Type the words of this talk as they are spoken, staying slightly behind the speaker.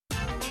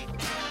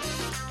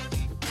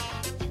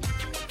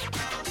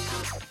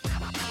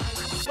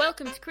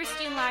Welcome to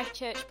Christian Life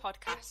Church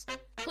Podcast.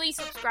 Please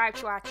subscribe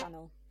to our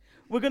channel.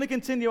 We're going to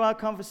continue our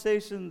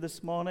conversation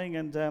this morning,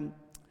 and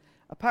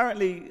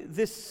apparently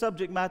this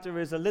subject matter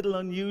is a little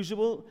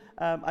unusual.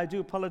 I do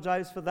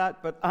apologize for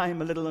that, but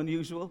I'm a little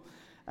unusual.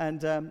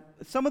 And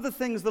some of the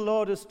things the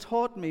Lord has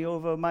taught me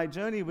over my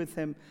journey with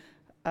Him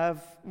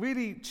have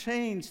really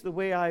changed the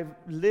way I've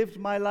lived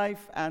my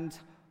life and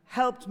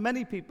helped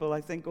many people,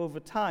 I think,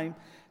 over time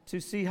to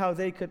see how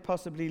they could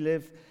possibly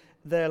live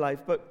their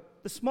life. But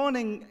this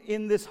morning,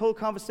 in this whole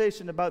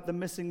conversation about the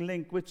missing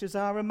link, which is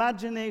our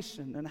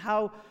imagination, and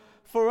how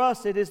for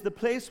us it is the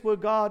place where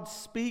God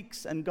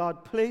speaks and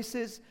God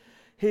places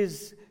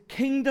His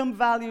kingdom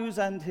values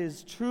and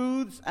His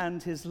truths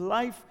and His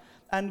life.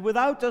 And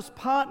without us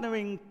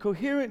partnering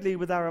coherently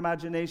with our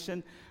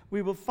imagination,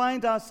 we will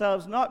find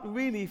ourselves not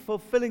really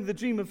fulfilling the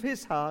dream of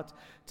His heart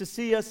to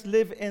see us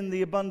live in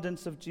the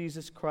abundance of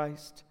Jesus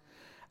Christ.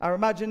 Our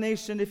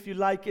imagination, if you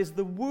like, is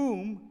the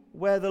womb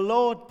where the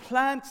Lord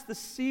plants the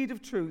seed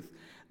of truth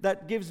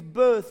that gives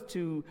birth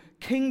to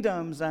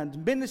kingdoms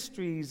and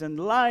ministries and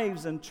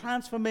lives and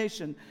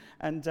transformation.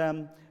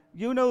 And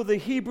you know the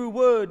Hebrew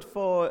word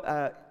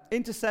for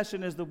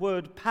intercession is the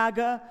word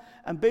paga.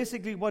 And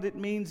basically what it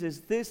means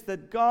is this,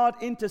 that God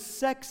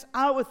intersects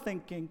our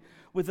thinking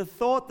with the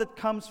thought that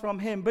comes from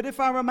Him. But if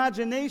our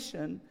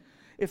imagination,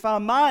 if our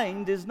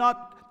mind is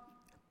not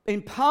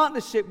in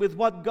partnership with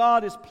what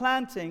God is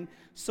planting,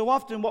 so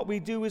often what we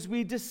do is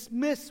we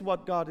dismiss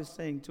what God is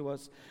saying to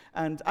us.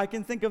 And I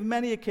can think of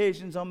many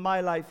occasions on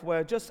my life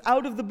where just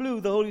out of the blue,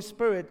 the Holy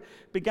Spirit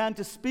began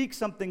to speak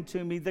something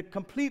to me that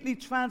completely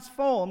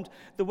transformed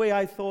the way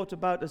I thought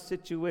about a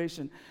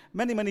situation.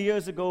 Many, many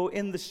years ago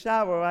in the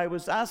shower, I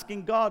was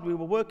asking God, we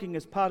were working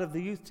as part of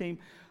the youth team,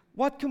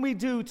 what can we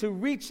do to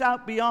reach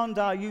out beyond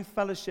our youth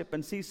fellowship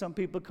and see some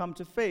people come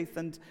to faith?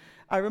 And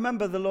I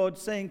remember the Lord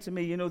saying to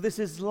me, this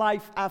is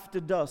life after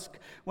dusk.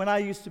 When I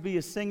used to be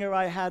a singer,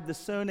 I had the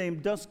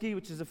surname Dusky,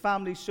 which is a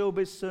family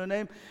showbiz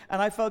surname,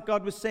 and I felt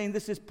God was saying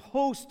this is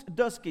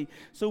post-Dusky.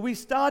 So we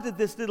started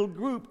this little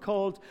group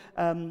called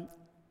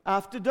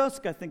After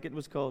Dusk, I think it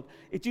was called.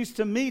 It used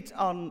to meet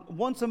on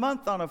once a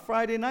month on a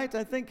Friday night,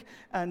 I think,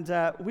 and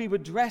we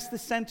would dress the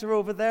center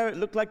over there. It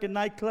looked like a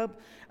nightclub,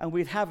 and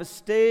we'd have a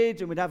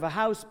stage, and we'd have a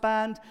house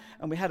band,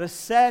 and we had a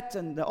set,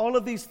 and all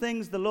of these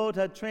things the Lord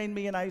had trained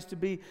me, and I used to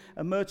be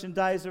a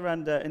merchandiser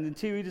and an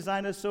interior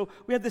designer, so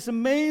we had this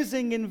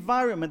amazing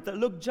environment that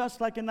looked just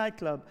like a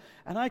nightclub,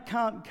 and I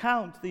can't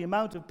count the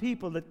amount of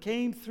people that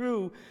came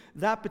through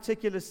that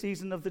particular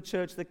season of the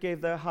church that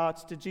gave their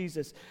hearts to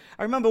Jesus.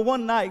 I remember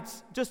one night,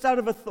 just out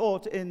of a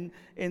thought in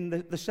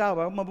the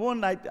shower, I remember one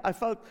night I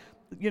felt,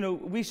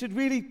 we should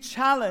really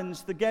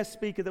challenge the guest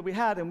speaker that we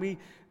had, and we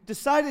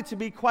decided to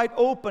be quite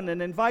open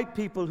and invite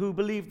people who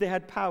believed they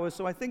had power.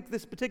 So I think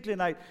this particular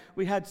night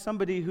we had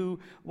somebody who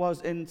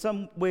was in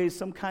some ways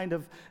some kind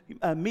of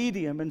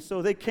medium, and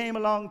so they came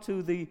along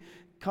to the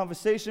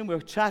conversation. We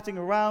were chatting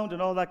around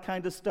and all that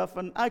kind of stuff,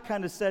 and I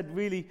kind of said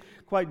really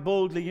quite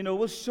boldly,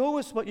 well, show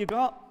us what you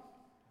got.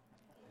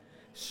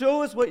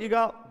 Show us what you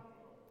got.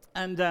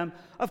 And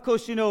of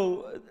course,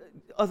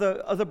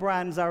 other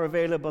brands are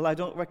available. I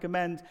don't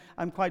recommend.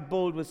 I'm quite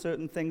bold with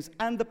certain things.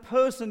 And the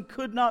person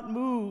could not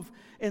move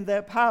in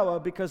their power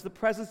because the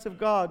presence of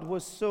God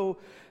was so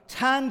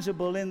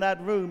tangible in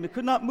that room. It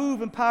could not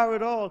move in power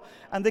at all.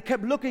 And they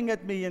kept looking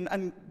at me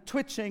and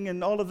twitching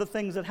and all of the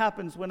things that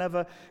happens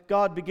whenever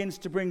God begins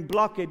to bring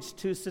blockage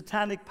to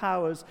satanic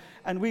powers.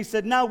 And we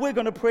said, now we're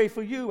going to pray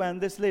for you. And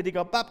this lady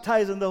got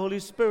baptized in the Holy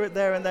Spirit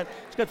there, and then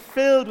she got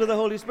filled with the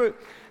Holy Spirit.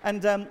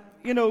 And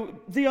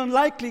the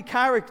unlikely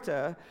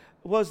character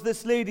was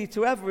this lady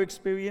to ever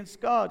experience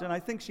God. And I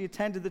think she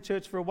attended the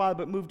church for a while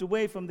but moved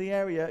away from the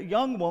area. A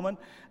young woman,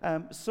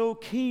 so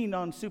keen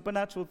on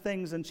supernatural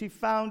things, and she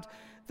found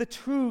the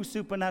true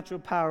supernatural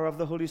power of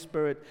the Holy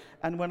Spirit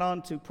and went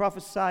on to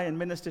prophesy and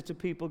minister to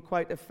people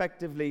quite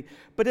effectively.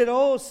 But it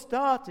all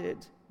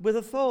started with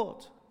a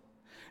thought.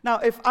 Now,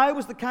 if I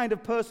was the kind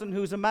of person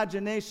whose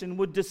imagination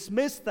would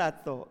dismiss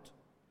that thought,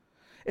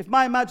 if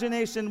my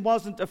imagination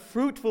wasn't a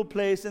fruitful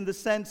place in the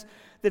sense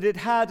that it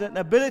had an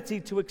ability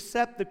to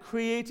accept the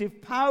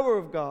creative power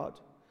of God,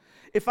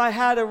 if I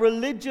had a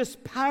religious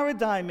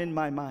paradigm in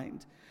my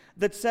mind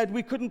that said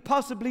we couldn't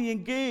possibly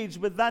engage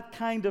with that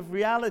kind of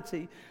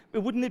reality,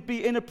 wouldn't it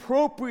be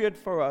inappropriate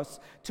for us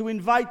to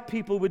invite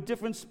people with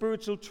different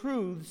spiritual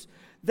truths,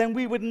 then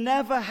we would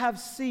never have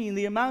seen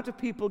the amount of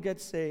people get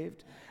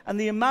saved and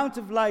the amount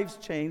of lives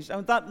changed,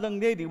 and that young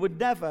lady would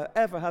never,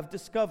 ever have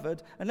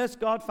discovered, unless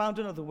God found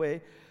another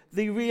way,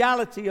 the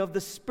reality of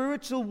the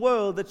spiritual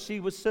world that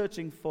she was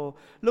searching for,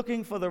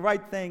 looking for the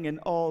right thing in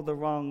all the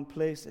wrong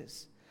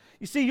places.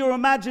 You see, your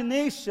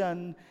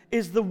imagination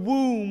is the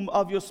womb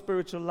of your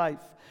spiritual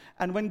life.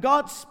 And when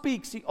God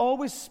speaks, He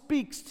always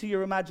speaks to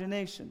your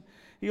imagination.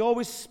 He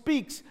always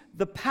speaks.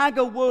 The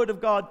Paga word of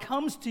God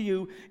comes to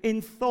you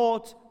in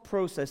thought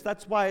process.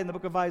 That's why in the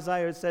book of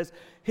Isaiah it says,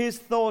 His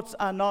thoughts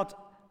are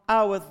not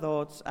our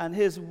thoughts, and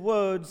his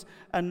words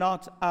are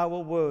not our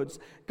words.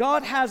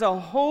 God has a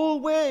whole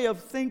way of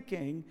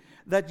thinking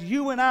that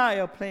you and I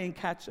are playing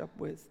catch up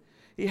with.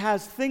 He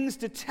has things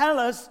to tell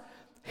us,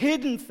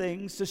 hidden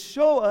things to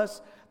show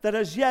us that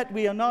as yet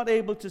we are not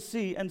able to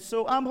see. And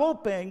so I'm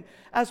hoping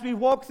as we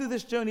walk through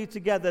this journey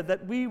together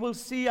that we will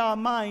see our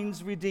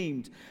minds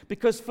redeemed.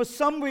 Because for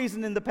some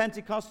reason in the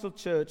Pentecostal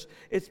church,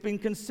 it's been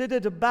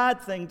considered a bad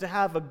thing to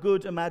have a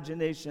good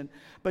imagination.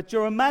 But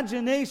your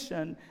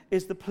imagination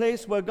is the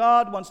place where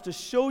God wants to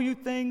show you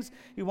things.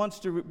 He wants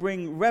to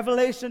bring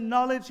revelation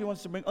knowledge. He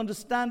wants to bring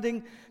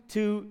understanding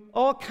to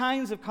all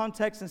kinds of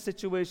contexts and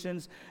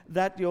situations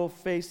that you're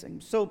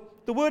facing. So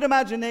the word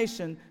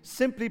imagination,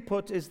 simply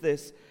put, is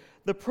this: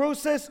 the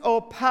process or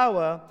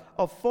power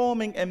of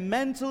forming a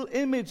mental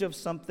image of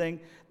something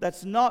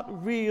that's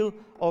not real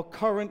or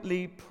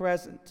currently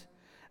present.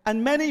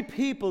 And many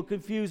people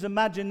confuse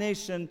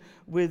imagination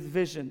with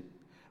vision.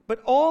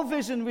 But all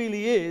vision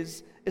really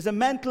is a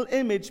mental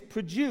image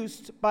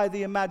produced by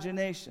the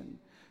imagination.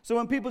 So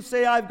when people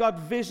say, I've got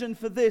vision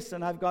for this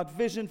and I've got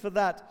vision for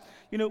that,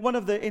 you know, one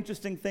of the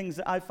interesting things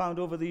that I've found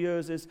over the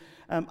years is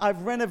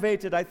I've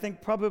renovated, I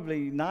think,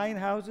 probably 9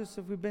 houses.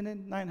 Have we been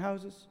in 9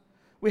 houses?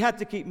 We had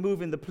to keep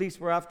moving. The police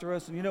were after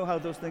us, and you know how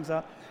those things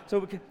are. So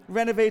we're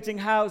renovating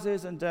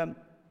houses, and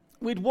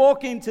we'd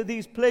walk into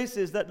these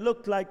places that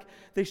looked like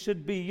they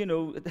should be, you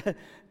know,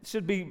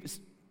 should be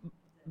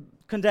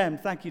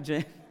condemned. Thank you,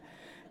 Jane.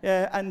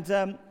 Yeah,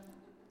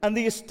 and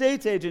the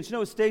estate agents, you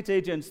know, estate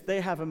agents, they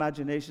have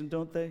imagination,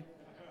 don't they?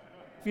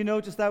 Have you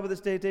noticed that with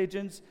estate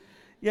agents?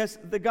 Yes,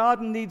 the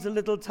garden needs a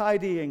little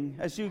tidying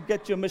as you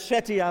get your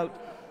machete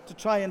out to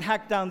try and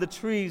hack down the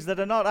trees that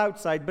are not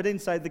outside but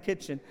inside the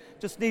kitchen.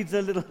 Just needs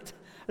a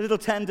little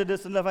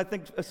tenderness and love. I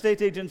think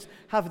estate agents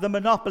have the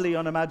monopoly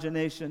on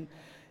imagination.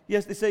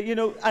 Yes, they say, you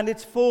know, and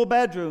it's 4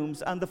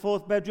 bedrooms, and the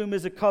 4th bedroom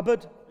is a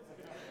cupboard.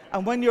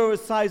 And when you're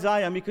as size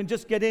I am, you can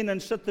just get in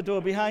and shut the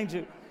door behind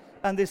you.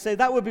 And they say,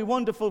 that would be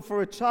wonderful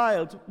for a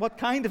child. What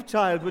kind of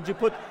child would you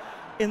put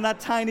in that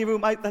tiny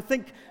room? I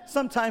think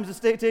sometimes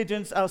estate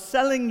agents are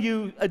selling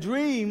you a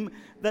dream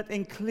that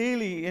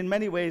clearly, in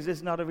many ways,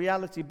 is not a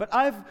reality. But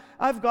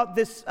I've got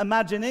this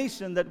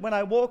imagination that when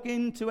I walk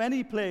into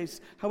any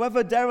place,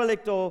 however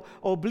derelict or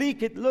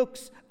bleak it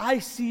looks, I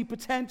see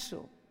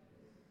potential.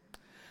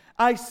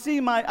 I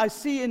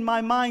see in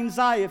my mind's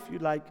eye, if you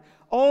like,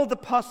 all the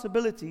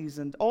possibilities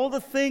and all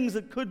the things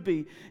that could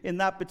be in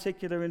that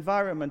particular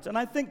environment. And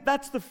I think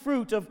that's the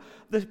fruit of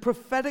the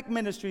prophetic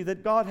ministry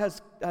that God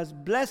has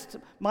blessed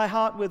my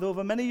heart with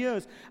over many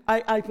years.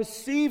 I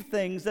perceive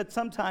things that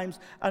sometimes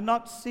are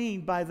not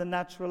seen by the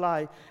natural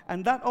eye.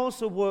 And that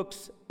also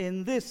works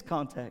in this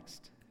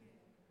context.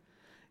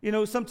 You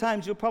know,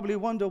 sometimes you'll probably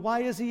wonder,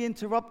 why is he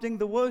interrupting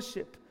the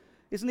worship?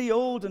 Isn't he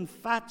old and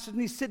fat?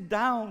 Shouldn't he sit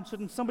down?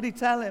 Shouldn't somebody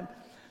tell him?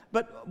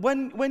 But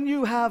when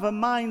you have a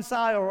mind's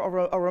eye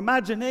or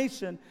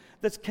imagination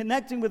that's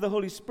connecting with the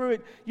Holy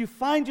Spirit, you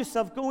find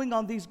yourself going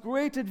on these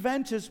great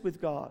adventures with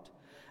God.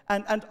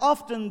 And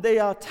often they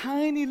are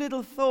tiny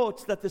little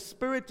thoughts that the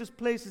Spirit just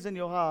places in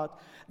your heart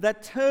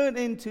that turn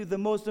into the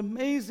most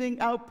amazing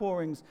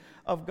outpourings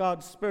of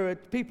God's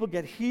Spirit. People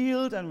get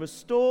healed and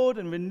restored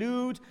and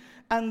renewed.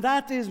 And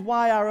that is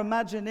why our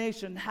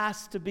imagination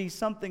has to be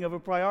something of a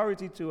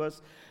priority to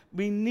us.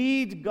 We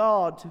need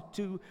God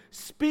to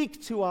speak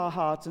to our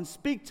hearts and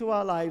speak to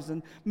our lives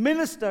and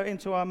minister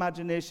into our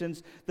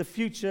imaginations the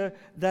future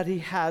that He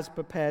has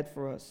prepared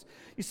for us.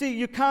 You see,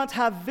 you can't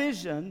have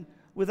vision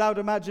without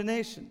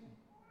imagination.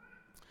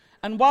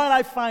 And while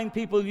I find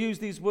people use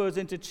these words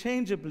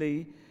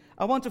interchangeably,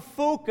 I want to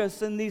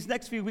focus in these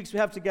next few weeks we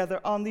have together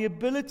on the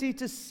ability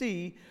to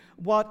see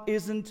what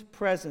isn't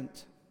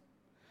present.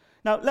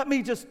 Now, let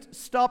me just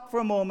stop for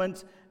a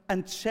moment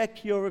and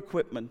check your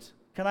equipment.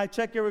 Can I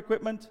check your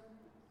equipment?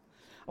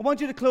 I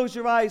want you to close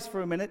your eyes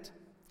for a minute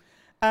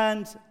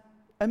and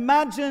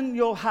imagine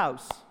your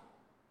house.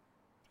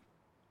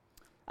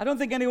 I don't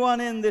think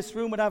anyone in this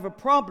room would have a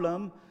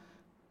problem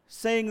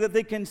saying that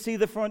they can see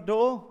the front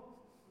door.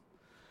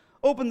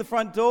 Open the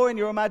front door in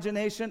your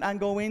imagination and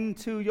go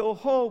into your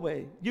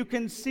hallway. You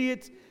can see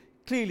it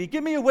clearly.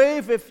 Give me a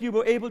wave if you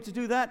were able to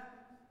do that.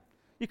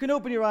 You can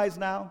open your eyes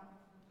now.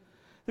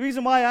 The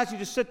reason why I asked you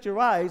to shut your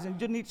eyes, and you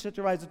didn't need to shut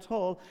your eyes at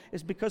all,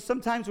 is because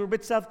sometimes we're a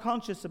bit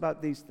self-conscious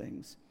about these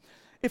things.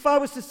 If I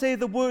was to say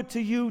the word to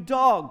you,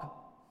 dog,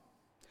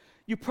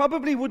 you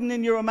probably wouldn't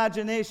in your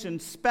imagination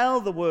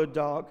spell the word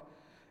dog.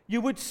 You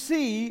would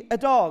see a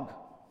dog.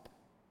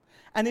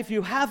 And if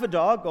you have a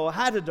dog or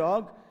had a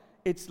dog,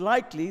 it's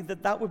likely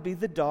that that would be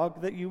the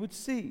dog that you would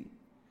see.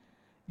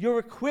 Your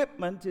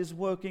equipment is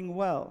working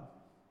well.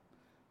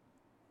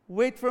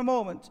 Wait for a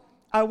moment.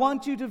 I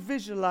want you to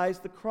visualize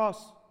the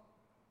cross.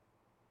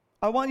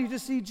 I want you to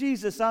see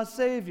Jesus, our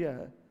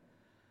Savior,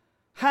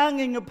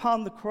 hanging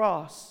upon the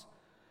cross,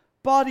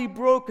 body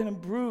broken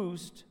and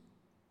bruised,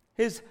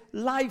 His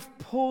life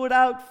poured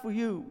out for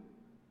you.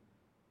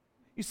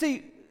 You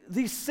see,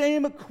 the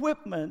same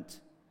equipment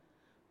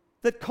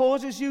that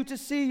causes you to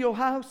see your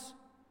house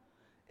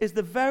is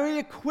the very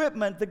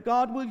equipment that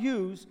God will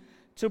use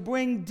to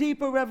bring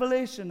deeper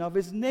revelation of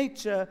his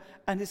nature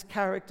and his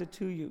character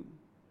to you.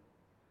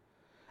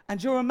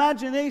 And your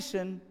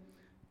imagination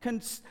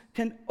can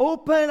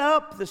open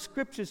up the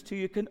scriptures to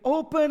you, can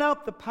open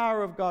up the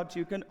power of God to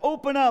you, can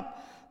open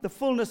up the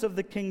fullness of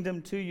the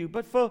kingdom to you.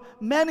 But for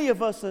many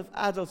of us as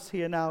adults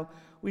here now,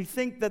 we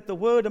think that the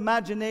word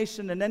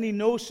imagination and any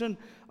notion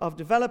of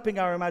developing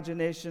our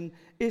imagination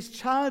is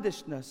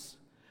childishness.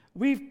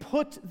 We've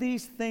put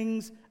these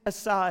things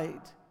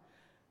aside,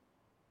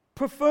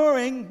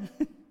 preferring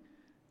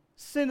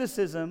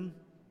cynicism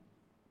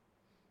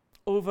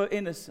over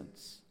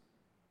innocence.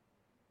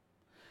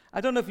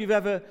 I don't know if you've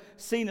ever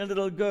seen a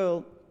little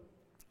girl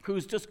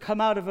who's just come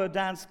out of her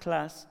dance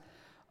class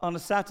on a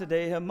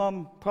Saturday. Her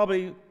mom,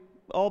 probably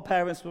all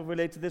parents will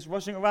relate to this,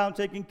 rushing around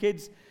taking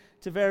kids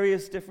to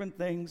various different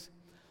things.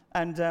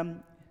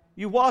 And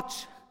you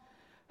watch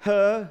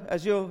her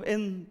as you're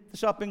in the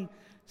shopping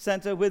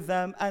center with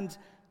them, and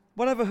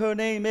whatever her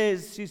name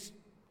is, she's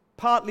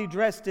partly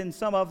dressed in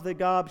some of the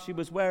garb she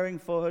was wearing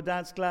for her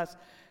dance class,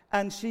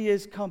 and she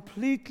is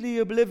completely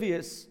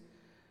oblivious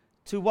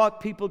to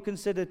what people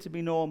consider to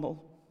be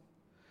normal.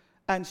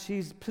 And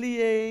she's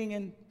playing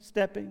and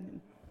stepping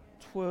and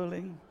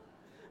twirling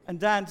and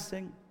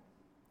dancing.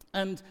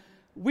 And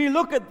we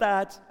look at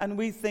that and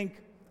we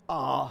think,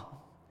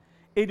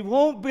 it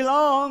won't be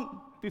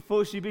long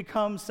before she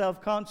becomes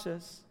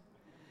self-conscious.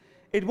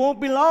 It won't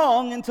be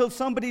long until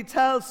somebody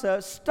tells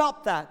her,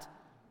 stop that.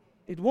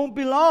 It won't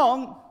be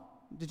long.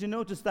 Did you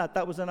notice that?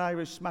 That was an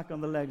Irish smack on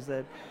the legs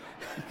there.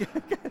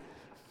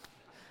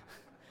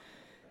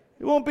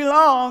 It won't be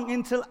long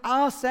until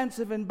our sense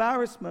of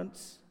embarrassment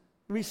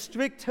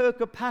restrict her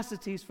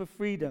capacities for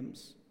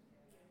freedoms.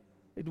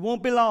 It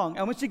won't be long.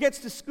 And when she gets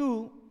to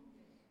school,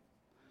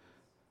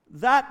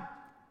 that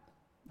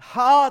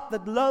heart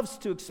that loves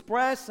to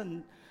express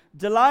and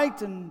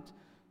delight and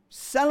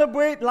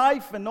celebrate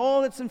life and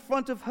all that's in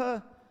front of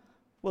her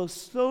will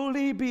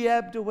slowly be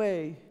ebbed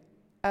away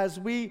as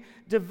we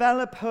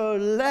develop her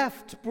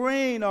left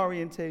brain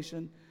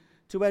orientation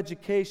to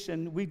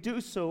education. We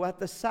do so at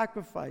the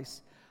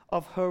sacrifice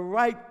of her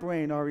right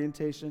brain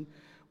orientation,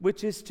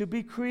 which is to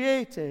be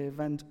creative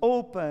and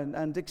open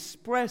and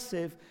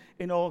expressive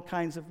in all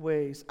kinds of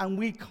ways. And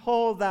we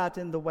call that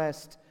in the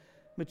West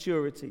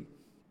maturity.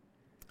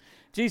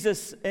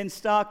 Jesus, in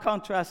stark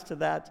contrast to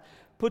that,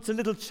 puts a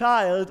little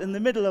child in the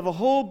middle of a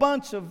whole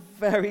bunch of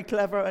very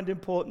clever and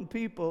important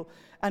people.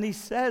 And he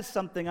says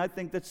something, I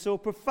think, that's so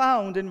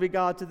profound in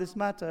regard to this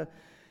matter.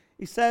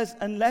 He says,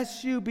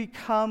 unless you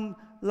become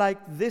like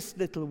this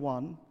little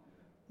one,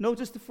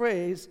 notice the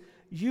phrase,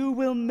 you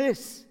will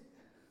miss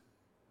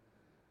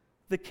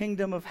the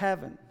kingdom of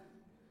heaven.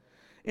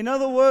 In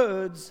other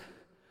words,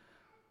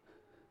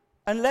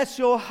 unless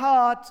your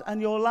heart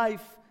and your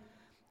life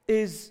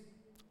is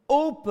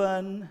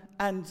open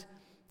and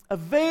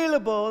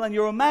available and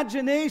your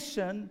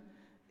imagination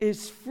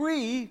is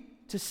free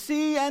to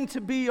see and to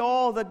be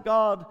all that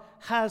God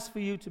has for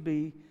you to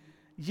be,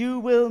 you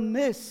will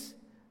miss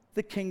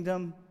the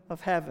kingdom of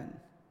heaven.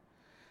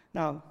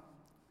 Now,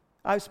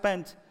 I've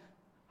spent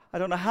I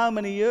don't know how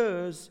many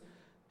years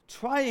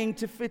trying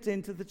to fit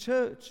into the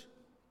church.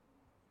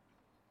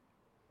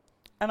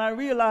 And I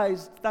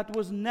realized that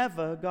was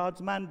never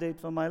God's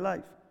mandate for my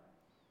life.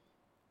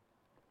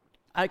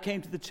 I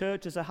came to the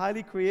church as a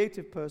highly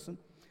creative person,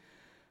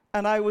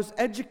 and I was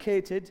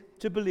educated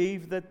to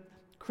believe that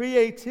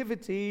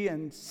creativity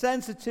and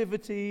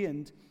sensitivity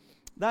and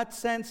that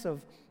sense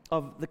of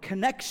the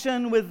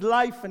connection with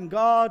life and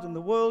God and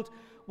the world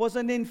was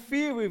an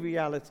inferior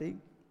reality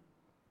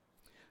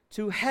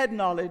to head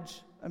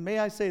knowledge, and may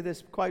I say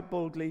this quite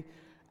boldly,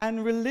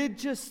 and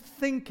religious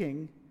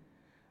thinking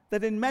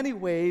that in many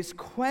ways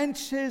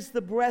quenches the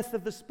breath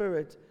of the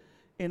Spirit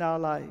in our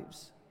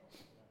lives.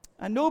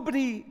 And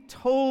nobody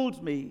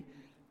told me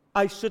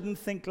I shouldn't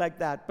think like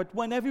that. But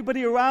when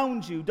everybody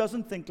around you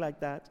doesn't think like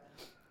that,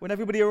 when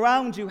everybody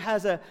around you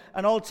has an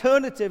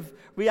alternative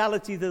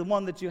reality to the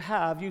one that you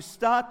have, you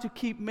start to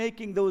keep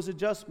making those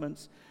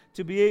adjustments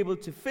to be able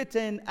to fit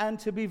in and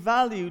to be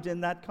valued in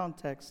that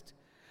context.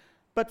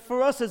 But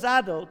for us as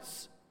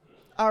adults,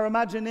 our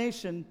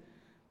imagination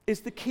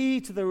is the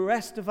key to the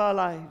rest of our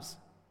lives.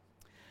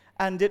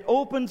 And it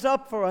opens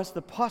up for us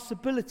the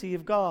possibility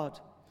of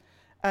God.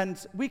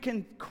 And we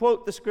can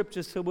quote the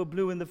scriptures till we're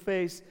blue in the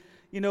face.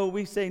 You know,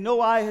 we say, no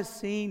eye has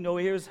seen, no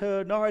ear has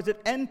heard, nor has it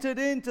entered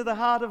into the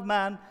heart of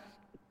man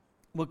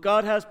what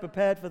God has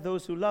prepared for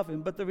those who love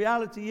him. But the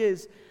reality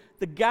is,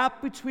 the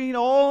gap between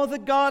all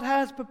that God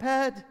has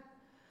prepared,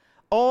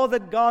 all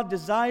that God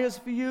desires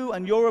for you,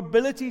 and your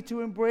ability to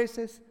embrace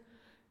it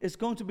is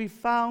going to be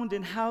found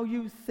in how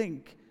you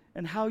think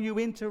and how you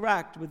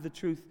interact with the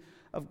truth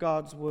of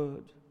God's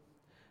word.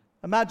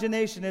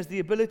 Imagination is the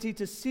ability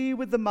to see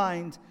with the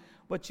mind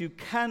what you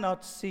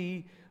cannot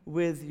see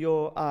with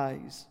your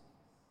eyes.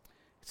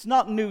 It's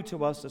not new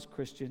to us as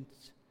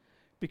Christians,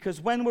 because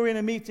when we're in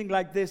a meeting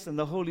like this and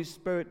the Holy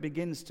Spirit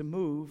begins to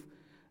move,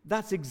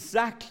 that's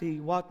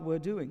exactly what we're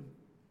doing.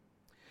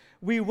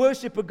 We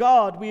worship a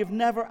God we have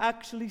never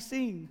actually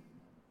seen.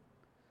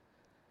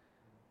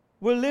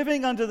 We're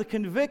living under the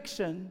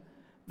conviction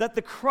that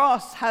the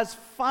cross has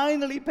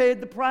finally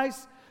paid the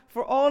price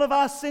for all of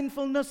our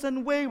sinfulness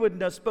and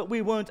waywardness, but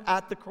we weren't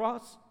at the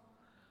cross.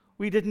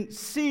 We didn't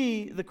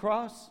see the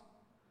cross.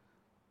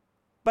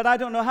 But I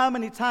don't know how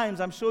many times,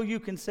 I'm sure you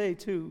can say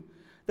too,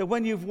 that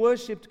when you've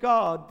worshipped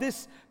God,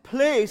 this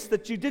place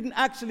that you didn't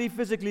actually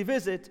physically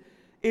visit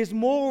is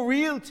more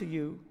real to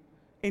you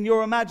in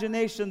your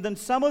imagination than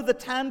some of the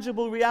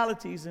tangible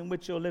realities in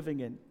which you're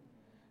living in.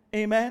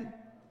 Amen?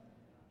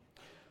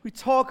 We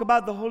talk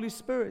about the Holy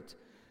Spirit.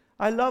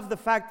 I love the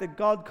fact that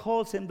God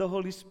calls him the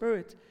Holy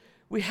Spirit.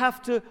 We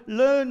have to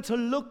learn to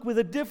look with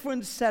a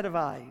different set of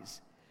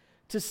eyes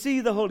to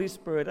see the Holy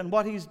Spirit and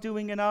what he's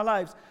doing in our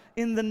lives.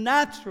 In the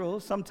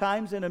natural,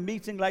 sometimes in a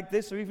meeting like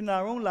this or even in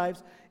our own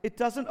lives, it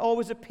doesn't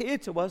always appear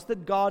to us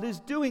that God is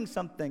doing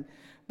something.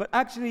 But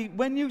actually,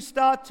 when you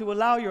start to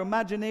allow your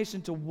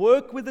imagination to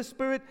work with the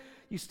Spirit,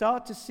 you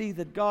start to see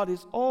that God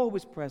is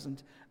always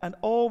present and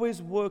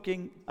always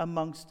working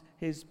amongst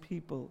his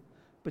people.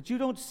 But you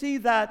don't see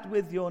that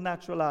with your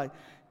natural eye.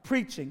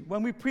 Preaching.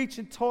 When we preach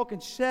and talk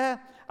and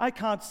share, I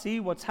can't see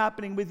what's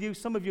happening with you.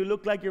 Some of you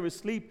look like you're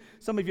asleep.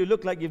 Some of you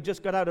look like you've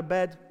just got out of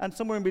bed. And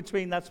somewhere in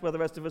between, that's where the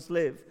rest of us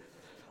live.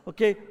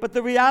 Okay? But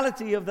the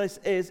reality of this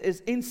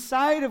is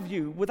inside of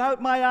you,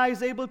 without my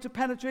eyes able to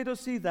penetrate or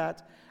see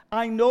that,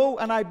 I know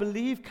and I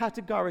believe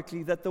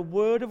categorically that the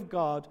Word of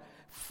God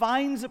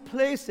finds a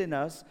place in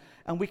us,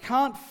 and we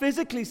can't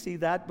physically see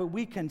that, but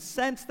we can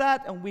sense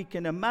that, and we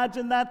can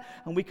imagine that,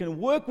 and we can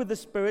work with the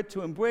Spirit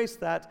to embrace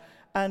that,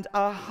 and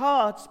our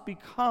hearts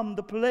become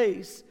the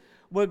place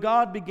where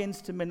God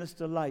begins to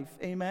minister life.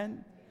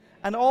 Amen?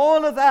 And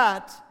all of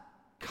that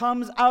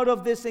comes out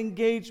of this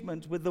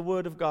engagement with the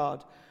Word of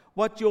God.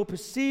 What you're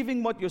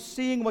perceiving, what you're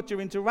seeing, what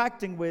you're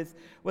interacting with,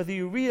 whether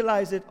you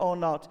realize it or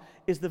not,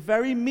 is the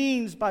very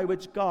means by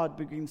which God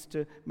begins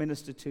to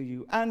minister to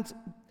you. And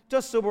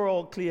just so we're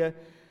all clear,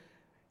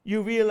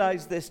 you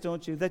realize this,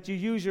 don't you? That you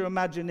use your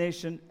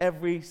imagination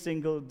every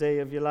single day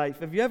of your life.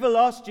 Have you ever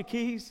lost your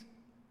keys?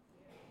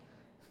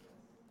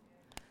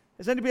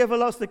 Has anybody ever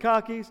lost the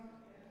car keys?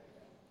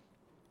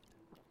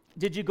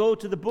 Did you go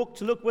to the book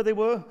to look where they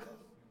were?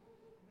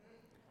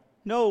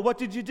 No, what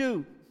did you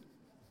do?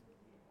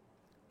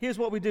 Here's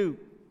what we do.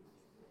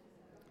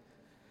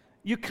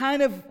 You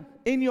kind of,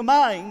 in your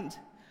mind,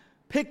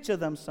 picture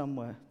them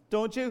somewhere,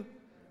 don't you?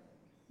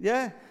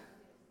 Yeah?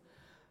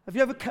 Have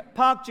you ever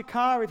parked your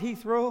car at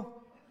Heathrow?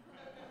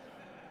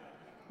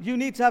 You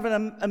need to have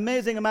an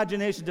amazing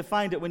imagination to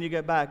find it when you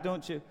get back,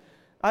 don't you?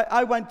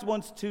 I went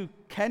once to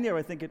Kenya,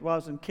 I think it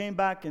was, and came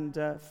back and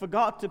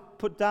forgot to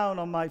put down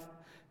on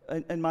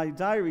in my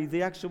diary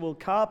the actual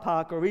car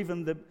park, or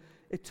even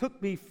it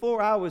took me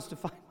 4 hours to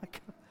find my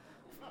car.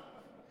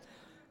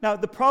 Now,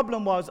 the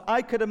problem was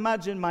I could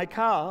imagine my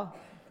car.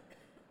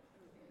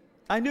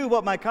 I knew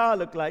what my car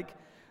looked like,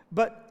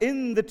 but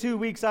in the 2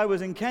 weeks I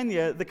was in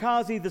Kenya, the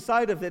cars either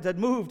side of it had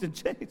moved and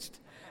changed.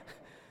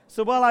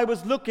 So while I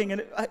was looking,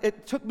 and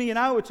it took me an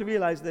hour to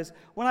realize this,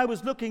 when I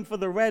was looking for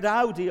the red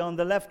Audi on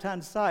the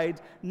left-hand side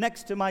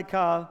next to my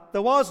car,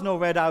 there was no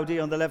red Audi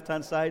on the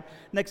left-hand side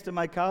next to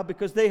my car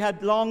because they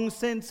had long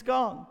since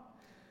gone.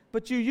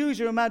 But you use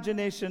your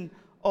imagination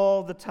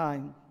all the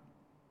time.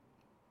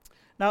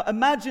 Now,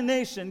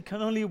 imagination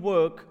can only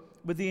work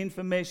with the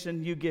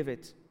information you give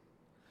it.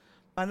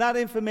 And that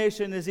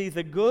information is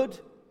either good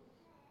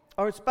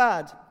or it's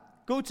bad.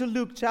 Go to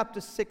Luke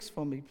chapter 6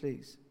 for me,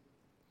 please.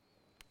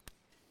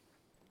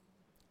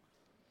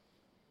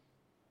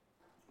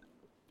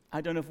 I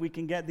don't know if we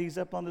can get these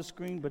up on the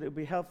screen, but it would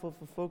be helpful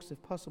for folks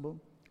if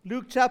possible.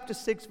 Luke chapter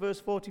 6,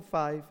 verse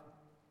 45.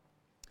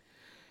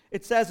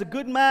 It says, "A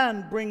good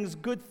man brings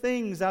good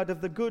things out of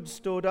the good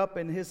stored up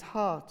in his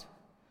heart.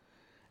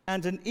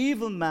 And an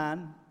evil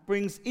man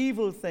brings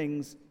evil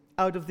things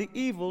out of the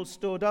evil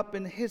stored up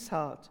in his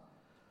heart.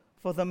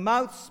 For the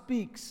mouth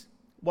speaks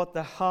what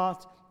the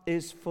heart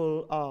is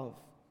full of."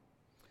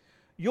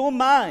 Your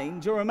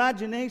mind, your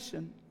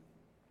imagination,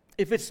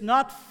 if it's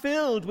not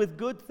filled with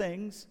good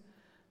things,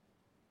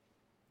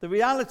 the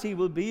reality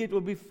will be it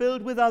will be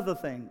filled with other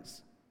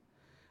things.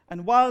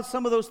 And while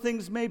some of those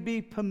things may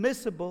be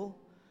permissible,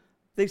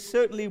 they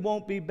certainly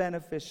won't be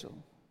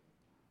beneficial.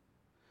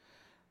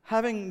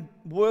 Having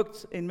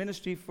worked in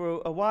ministry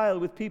for a while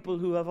with people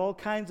who have all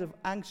kinds of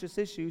anxious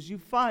issues, you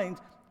find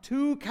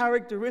two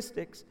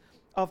characteristics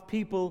of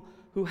people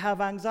who have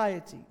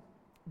anxiety.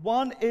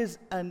 One is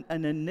an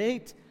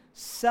innate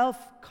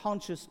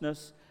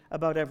self-consciousness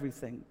about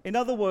everything. In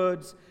other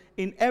words,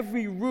 in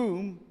every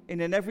room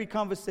and in every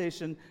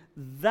conversation,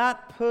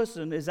 that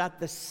person is at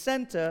the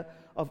center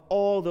of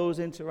all those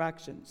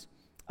interactions.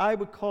 I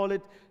would call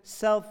it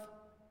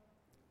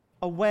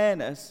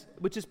self-awareness,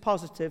 which is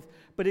positive,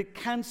 but it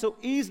can so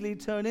easily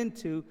turn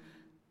into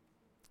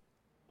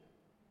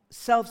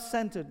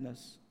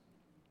self-centeredness.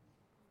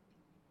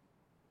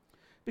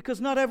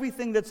 Because not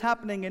everything that's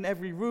happening in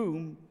every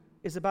room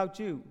is about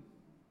you.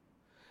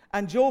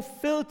 And your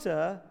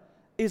filter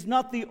is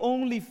not the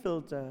only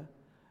filter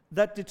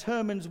that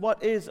determines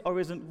what is or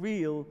isn't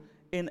real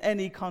in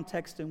any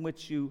context in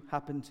which you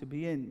happen to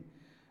be in.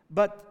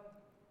 But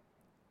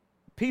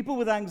people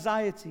with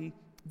anxiety,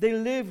 they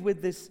live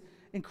with this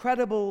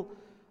incredible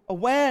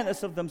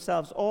awareness of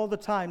themselves all the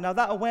time. Now,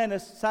 that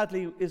awareness,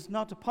 sadly, is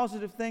not a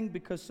positive thing,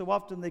 because so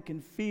often they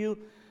can feel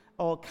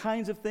all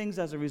kinds of things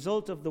as a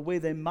result of the way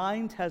their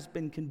mind has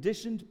been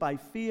conditioned by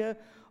fear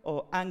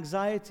or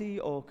anxiety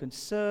or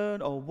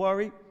concern or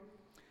worry.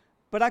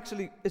 But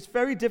actually, it's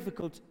very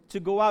difficult to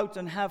go out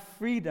and have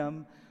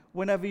freedom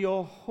whenever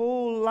your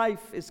whole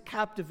life is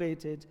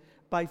captivated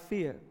by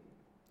fear.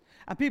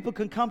 And people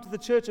can come to the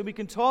church and we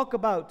can talk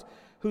about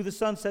who the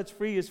Son sets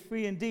free is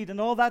free indeed, and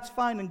all that's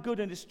fine and good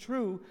and it's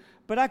true,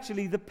 but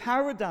actually the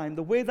paradigm,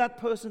 the way that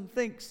person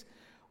thinks,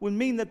 will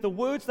mean that the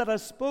words that are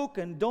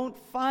spoken don't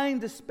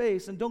find a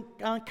space and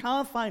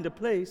can't find a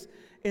place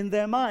in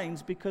their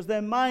minds, because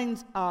their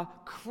minds are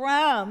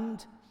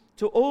crammed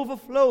to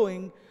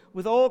overflowing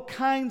with all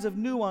kinds of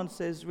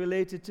nuances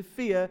related to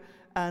fear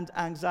and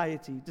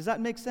anxiety. Does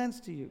that make sense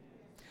to you?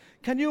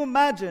 Can you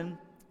imagine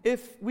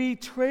if we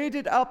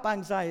traded up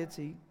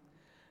anxiety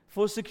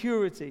for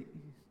security?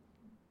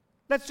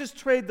 Let's just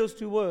trade those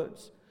two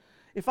words.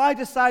 If I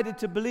decided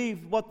to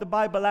believe what the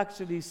Bible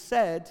actually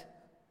said,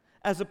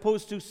 as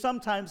opposed to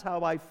sometimes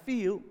how I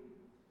feel,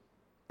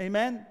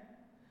 amen?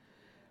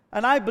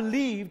 And I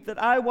believed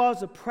that I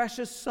was a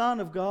precious son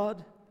of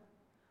God,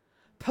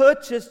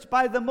 purchased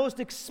by the most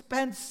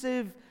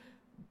expensive,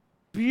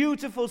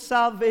 beautiful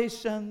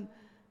salvation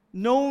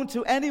known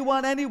to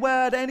anyone,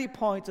 anywhere, at any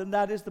point, and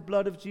that is the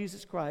blood of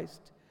Jesus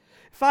Christ.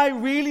 If I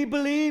really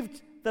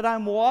believed that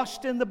I'm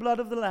washed in the blood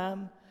of the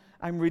Lamb,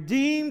 I'm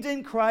redeemed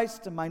in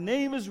Christ, and my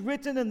name is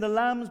written in the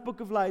Lamb's book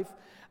of life,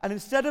 and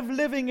instead of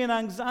living in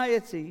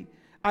anxiety,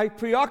 I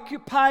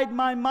preoccupied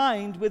my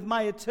mind with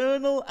my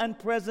eternal and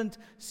present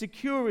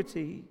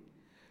security.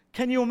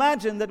 Can you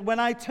imagine that when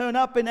I turn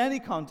up in any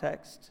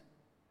context,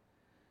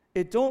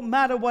 it don't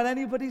matter what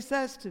anybody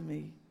says to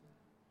me.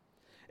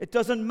 It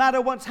doesn't matter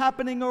what's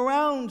happening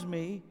around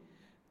me,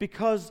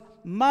 because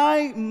my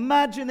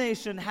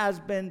imagination has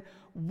been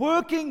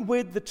working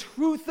with the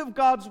truth of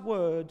God's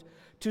word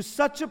to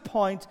such a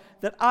point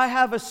that I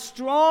have a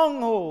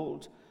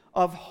stronghold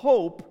of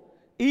hope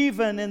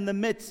even in the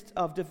midst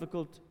of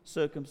difficult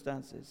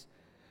circumstances.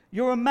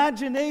 Your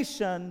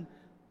imagination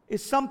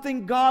is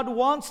something God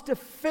wants to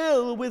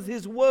fill with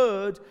His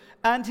word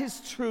and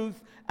His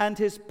truth and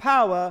His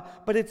power,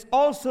 but it's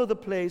also the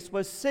place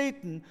where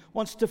Satan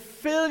wants to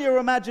fill your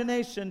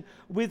imagination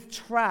with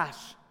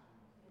trash,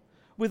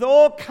 with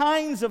all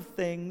kinds of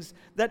things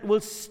that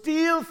will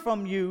steal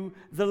from you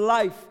the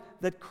life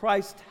that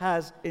Christ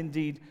has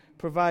indeed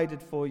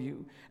provided for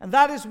you. And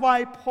that is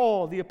why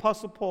Paul, the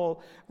Apostle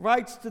Paul,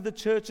 writes to the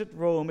church at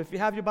Rome. If you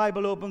have your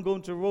Bible open, go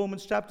into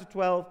Romans chapter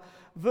 12,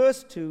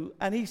 verse 2,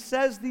 and he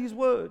says these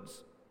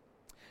words.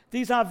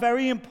 These are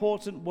very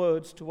important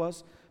words to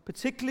us,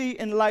 particularly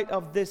in light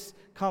of this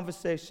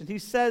conversation. He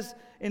says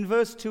in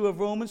verse 2 of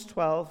Romans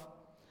 12,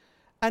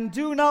 "And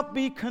do not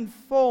be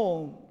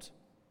conformed."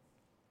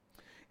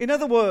 In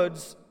other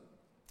words,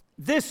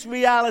 this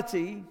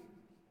reality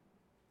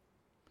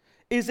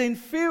is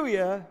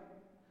inferior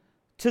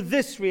to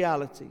this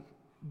reality.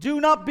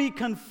 Do not be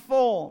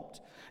conformed.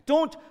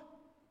 Don't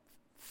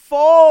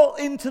fall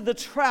into the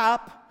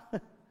trap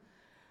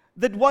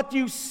that what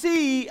you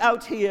see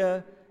out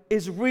here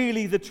is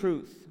really the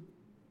truth.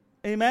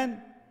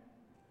 Amen?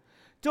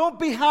 Don't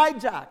be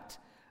hijacked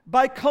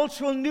by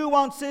cultural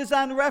nuances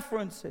and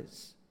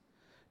references.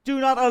 Do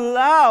not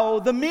allow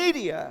the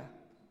media,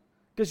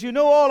 because you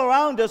know all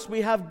around us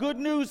we have good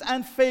news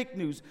and fake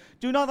news.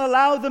 Do not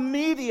allow the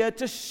media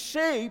to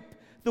shape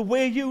the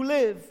way you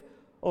live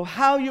or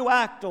how you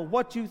act or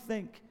what you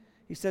think.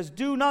 He says,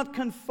 do not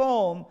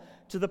conform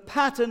to the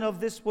pattern of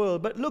this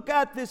world. But look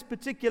at this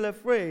particular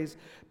phrase.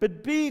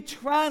 But be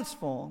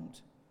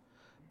transformed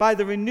by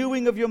the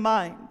renewing of your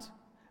mind.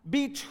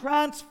 Be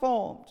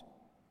transformed.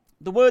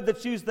 The word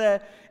that's used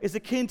there is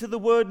akin to the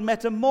word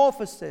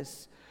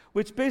metamorphosis,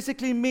 which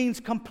basically means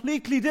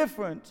completely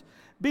different.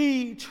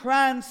 Be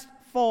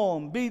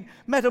transformed, be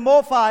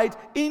metamorphized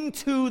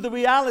into the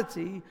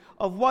reality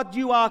of what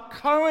you are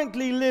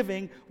currently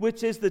living,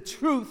 which is the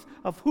truth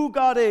of who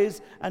God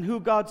is and who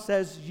God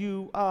says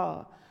you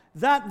are.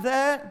 That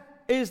there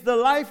is the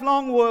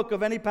lifelong work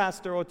of any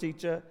pastor or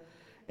teacher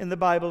in the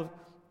Bible.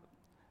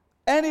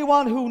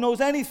 Anyone who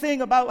knows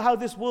anything about how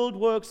this world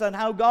works and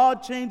how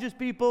God changes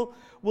people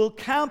will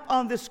camp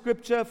on this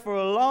scripture for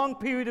a long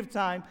period of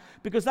time,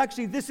 because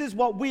actually this is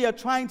what we are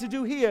trying to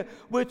do here.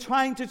 We're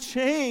trying to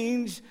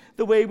change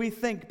the way we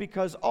think,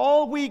 because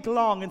all week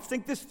long, and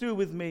think this through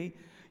with me,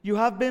 you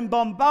have been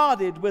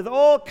bombarded with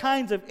all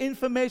kinds of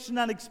information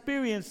and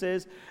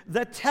experiences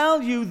that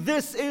tell you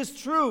this is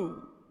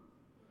true.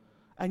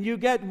 And you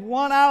get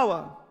 1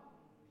 hour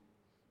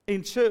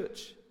in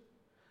church,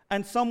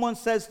 and someone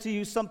says to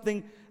you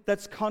something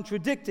that's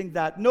contradicting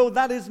that. No,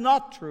 that is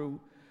not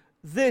true.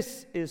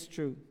 This is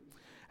true.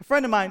 A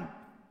friend of mine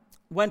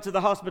went to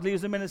the hospital. He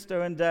was a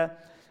minister, and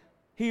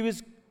he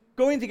was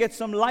going to get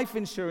some life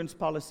insurance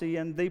policy,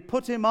 and they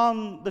put him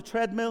on the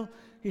treadmill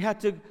he had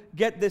to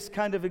get this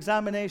kind of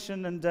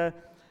examination, and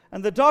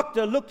the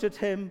doctor looked at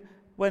him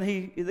when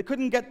they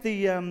couldn't get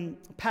the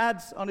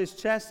pads on his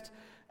chest,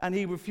 and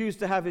he refused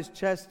to have his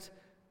chest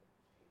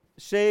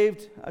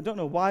shaved. I don't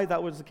know why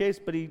that was the case,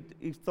 but he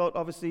thought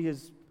obviously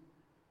his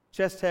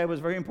chest hair was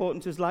very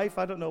important to his life.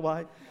 I don't know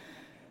why.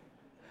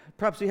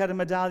 Perhaps he had a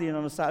medallion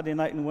on a Saturday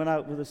night and went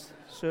out with his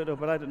shirt up,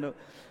 but I don't know.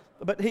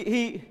 But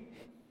he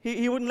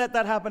wouldn't let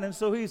that happen, and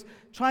so he's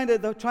trying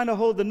to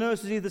hold the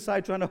nurses either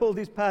side, trying to hold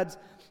these pads.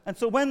 And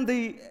so when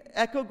the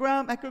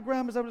echogram,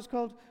 is that what it's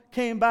called,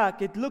 came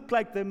back, it looked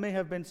like there may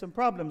have been some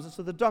problems. And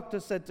so the doctor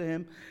said to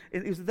him, he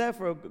was there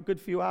for a good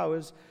few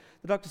hours,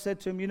 the doctor said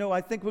to him, I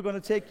think we're going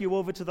to take you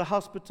over to the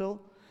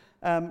hospital.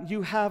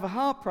 You have a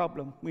heart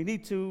problem. We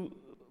need to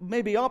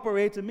maybe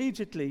operate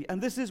immediately.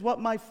 And this is what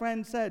my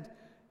friend said: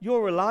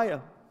 "You're a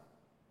liar."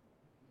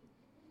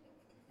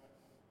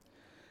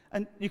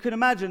 And you can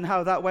imagine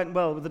how that went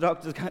well with the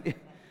doctors, can't you?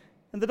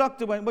 And the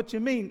doctor went, "What do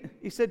you mean?"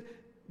 He said,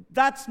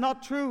 "That's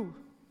not true."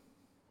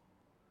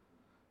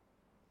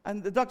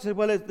 And the doctor said,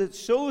 "Well, it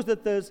shows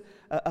that there's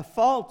a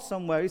fault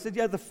somewhere." He said,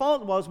 "Yeah, the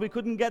fault was we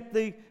couldn't get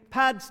the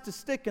pads to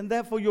stick, and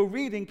therefore your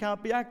reading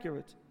can't be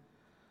accurate."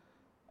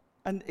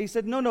 And he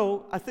said,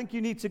 No, I think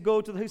you need to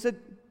go to he said,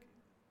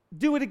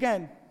 "Do it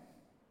again.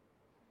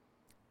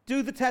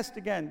 Do the test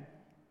again."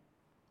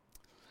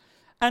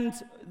 And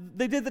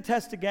they did the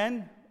test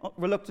again,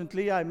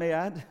 reluctantly, I may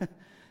add,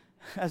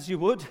 as you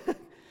would.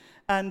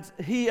 And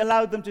he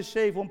allowed them to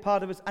shave one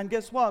part of it, and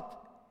guess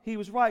what? He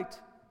was right.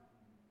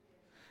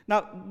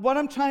 Now, what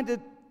I'm trying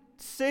to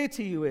say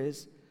to you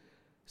is,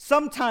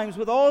 sometimes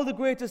with all the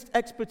greatest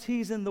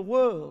expertise in the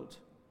world,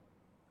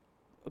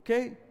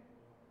 okay,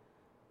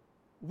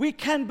 we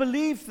can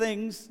believe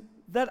things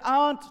that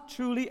aren't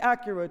truly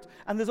accurate,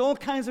 and there's all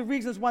kinds of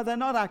reasons why they're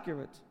not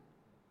accurate.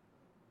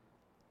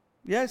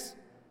 Yes?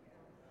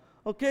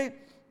 Okay?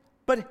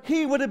 But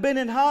he would have been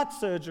in heart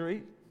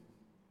surgery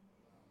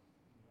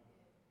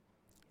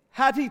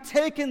had he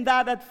taken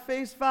that at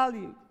face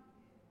value.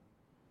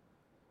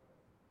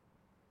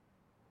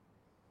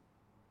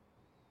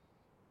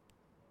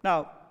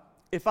 Now,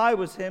 if I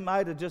was him,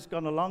 I'd have just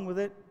gone along with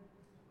it,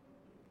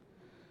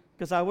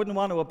 because I wouldn't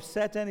want to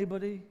upset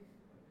anybody.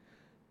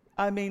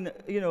 I mean,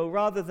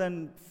 rather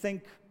than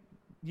think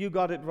you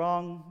got it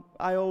wrong,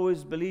 I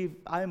always believe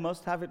I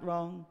must have it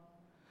wrong.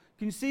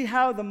 Can you see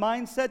how the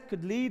mindset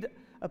could lead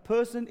a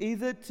person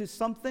either to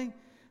something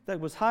that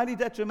was highly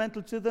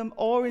detrimental to them,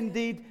 or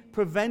indeed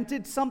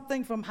prevented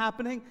something from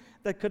happening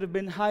that could have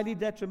been highly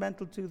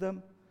detrimental to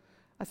them?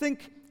 I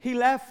think he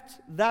left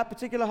that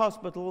particular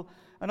hospital,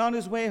 and on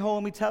his way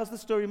home, he tells the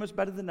story much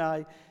better than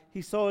I.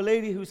 He saw a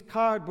lady whose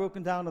car had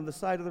broken down on the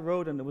side of the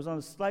road, and it was on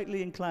a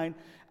slightly incline,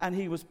 and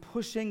he was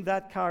pushing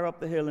that car up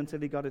the hill until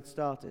he got it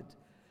started.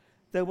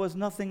 There was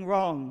nothing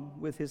wrong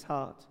with his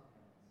heart.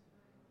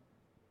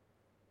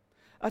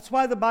 That's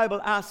why the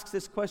Bible asks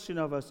this question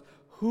of us: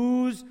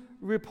 whose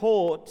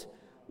report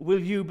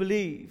will you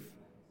believe?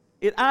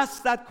 It asks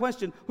that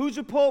question: whose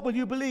report will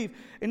you believe?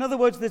 In other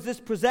words, there's this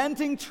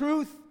presenting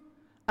truth,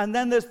 and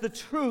then there's the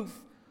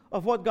truth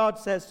of what God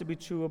says to be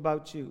true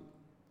about you.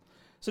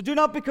 So do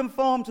not be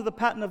conformed to the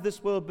pattern of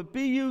this world, but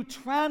be you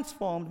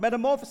transformed,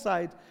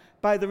 metamorphosized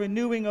by the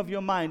renewing of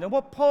your mind. And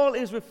what Paul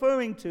is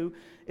referring to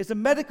is a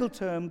medical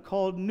term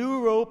called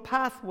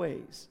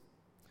neuropathways.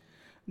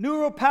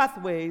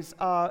 Neuropathways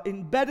are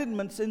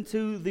embedments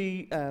into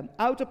the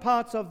outer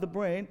parts of the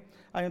brain.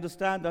 I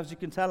understand, as you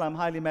can tell, I'm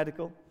highly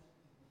medical.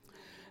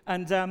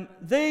 And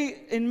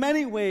they, in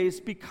many ways,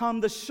 become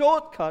the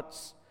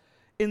shortcuts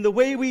in the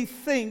way we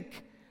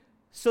think,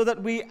 so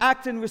that we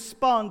act and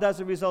respond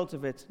as a result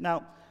of it.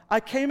 Now, I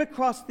came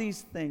across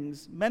these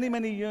things many,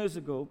 many years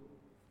ago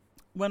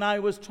when I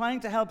was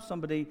trying to help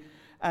somebody,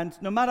 and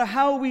no matter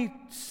how we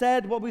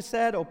said what we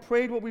said, or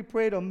prayed what we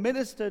prayed, or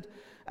ministered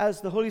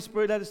as the Holy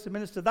Spirit led us to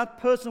minister, that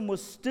person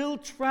was still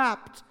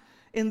trapped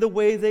in the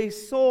way they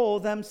saw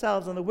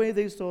themselves and the way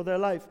they saw their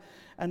life.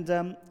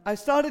 And I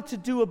started to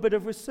do a bit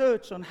of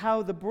research on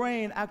how the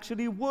brain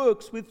actually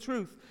works with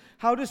truth.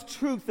 How does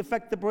truth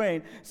affect the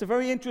brain? It's a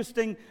very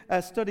interesting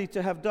study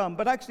to have done.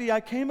 But actually, I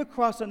came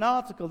across an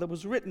article that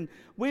was written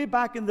way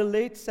back in the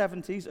late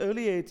 70s,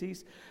 early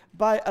 80s,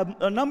 by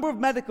a number of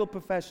medical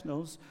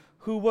professionals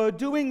who were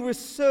doing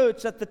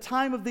research at the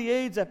time of the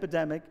AIDS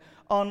epidemic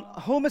on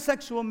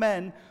homosexual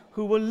men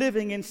who were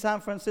living in San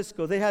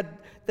Francisco. They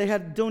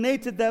had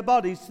donated their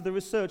bodies to the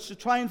research to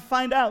try and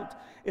find out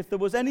if there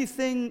was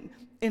anything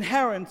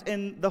inherent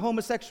in the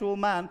homosexual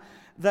man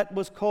that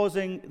was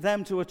causing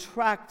them to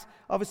attract.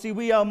 Obviously,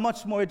 we are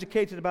much more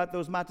educated about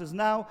those matters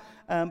now,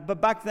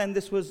 but back then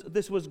this was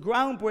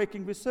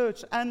groundbreaking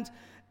research, and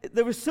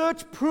the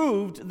research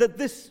proved that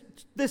this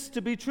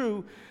to be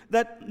true,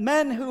 that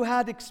men who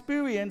had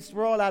experienced,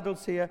 we're all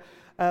adults here,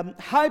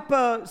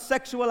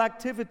 hypersexual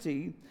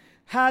activity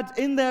had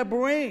in their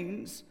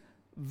brains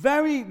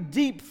very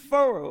deep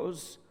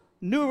furrows,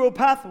 neural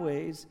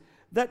pathways,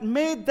 that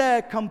made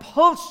their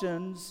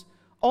compulsions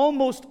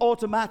almost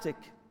automatic.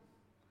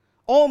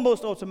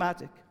 Almost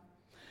automatic.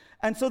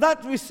 And so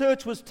that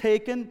research was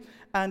taken,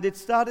 and it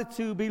started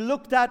to be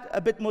looked at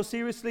a bit more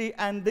seriously,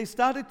 and they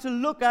started to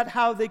look at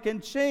how they can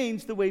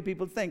change the way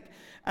people think.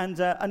 And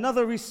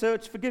another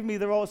research, forgive me,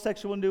 they're all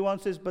sexual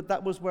nuances, but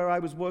that was where I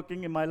was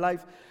working in my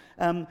life.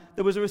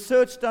 There was a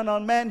research done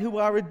on men who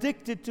are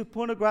addicted to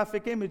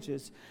pornographic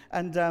images.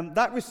 And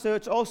that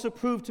research also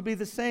proved to be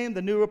the same.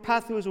 The neural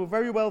pathways were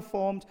very well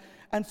formed.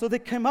 And so they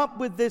came up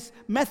with this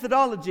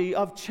methodology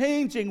of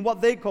changing what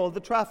they call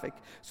the traffic.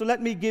 So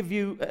let me give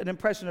you an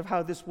impression of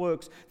how this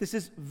works. This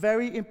is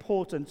very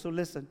important, so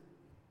listen.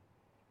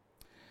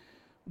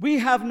 We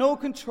have no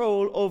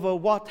control over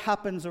what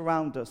happens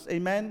around us.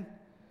 Amen?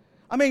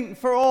 I mean,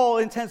 for all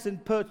intents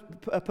and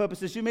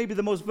purposes, you may be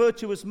the most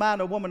virtuous man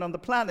or woman on the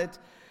planet,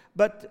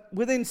 but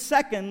within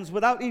seconds,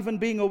 without even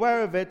being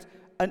aware of it,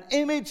 an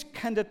image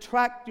can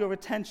attract your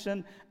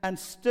attention and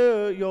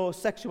stir your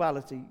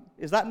sexuality.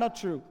 Is that not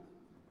true?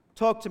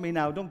 Talk to me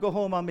now. Don't go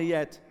home on me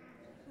yet.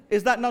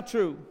 Is that not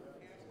true?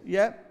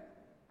 Yeah?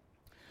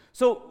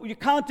 So you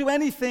can't do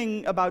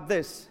anything about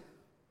this.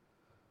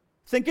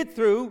 Think it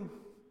through.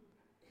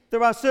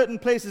 There are certain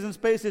places and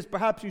spaces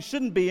perhaps you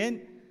shouldn't be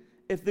in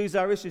if these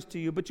are issues to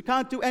you, but you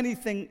can't do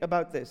anything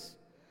about this.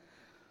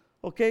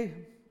 Okay?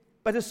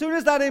 But as soon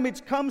as that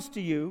image comes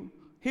to you,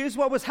 here's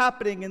what was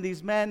happening in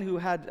these men who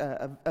had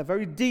a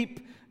very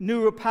deep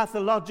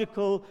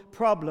neuropathological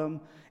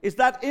problem, is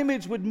that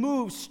image would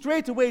move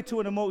straight away to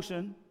an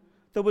emotion.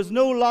 There was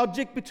no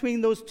logic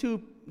between those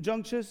two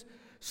junctures.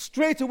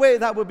 Straight away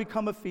that would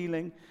become a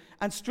feeling,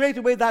 and straight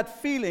away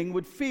that feeling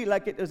would feel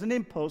like it was an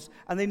impulse,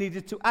 and they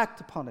needed to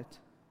act upon it.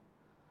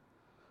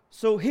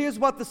 So here's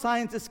what the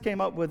scientists came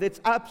up with.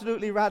 It's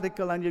absolutely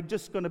radical, and you're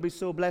just going to be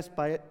so blessed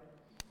by it.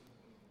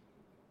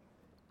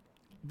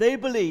 They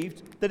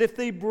believed that if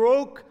they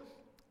broke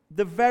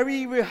the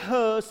very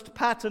rehearsed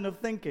pattern of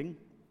thinking,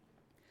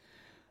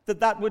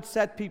 that would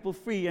set people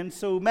free. And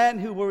so men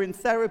who were in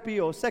therapy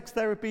or sex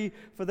therapy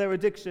for their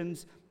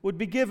addictions would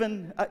be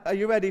given, are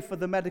you ready for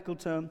the medical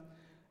term,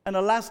 an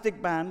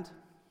elastic band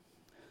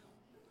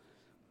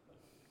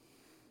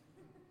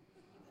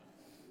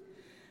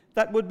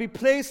that would be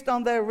placed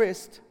on their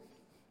wrist.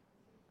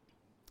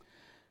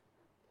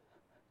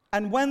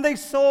 And when they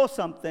saw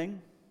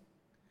something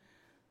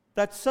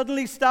that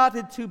suddenly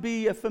started to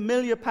be a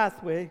familiar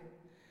pathway,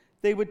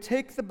 they would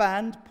take the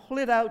band, pull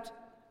it out,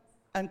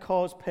 and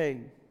cause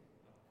pain.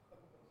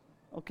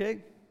 Okay?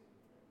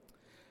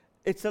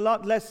 It's a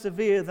lot less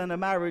severe than a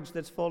marriage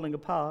that's falling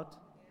apart.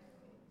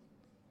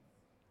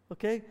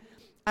 Okay?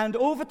 And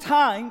over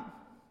time,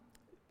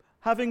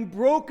 having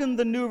broken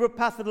the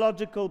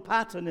neuropathological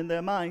pattern in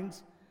their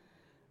minds,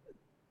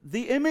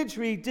 the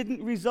imagery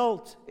didn't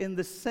result in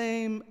the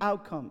same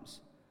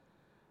outcomes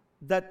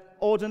that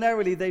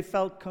ordinarily they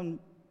felt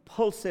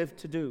compulsive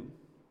to do.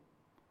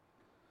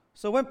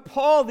 So when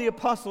Paul the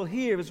apostle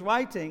here is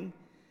writing,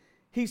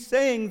 he's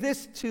saying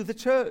this to the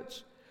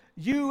church.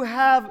 You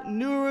have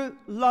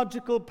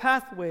neurological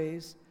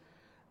pathways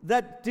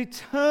that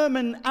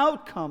determine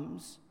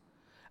outcomes,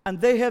 and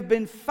they have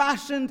been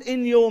fashioned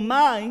in your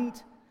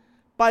mind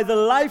by the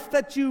life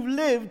that you've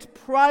lived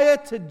prior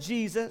to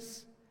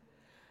Jesus.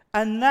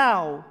 And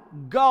now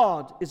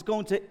God is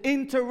going to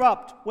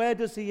interrupt. Where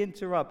does he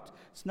interrupt?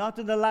 It's not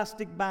an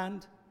elastic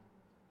band.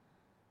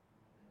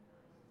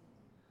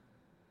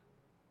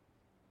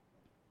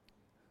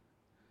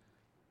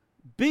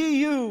 Be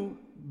you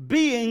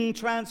being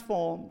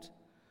transformed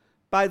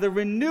by the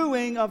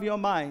renewing of your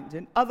mind.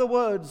 In other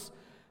words,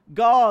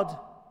 God,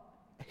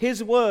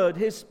 his word,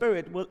 his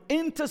spirit will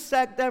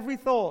intersect every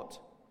thought.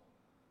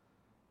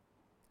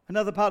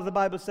 Another part of the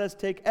Bible says,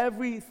 take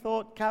every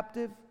thought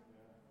captive,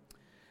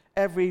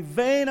 every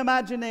vain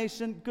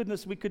imagination.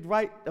 Goodness, we could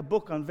write a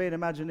book on vain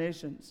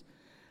imaginations.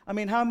 I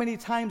mean, how many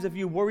times have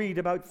you worried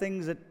about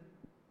things that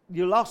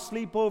you lost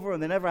sleep over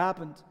and they never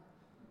happened?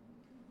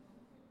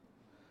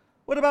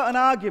 What about an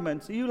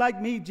argument? Are you like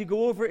me? Do you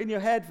go over it in your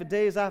head for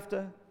days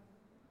after?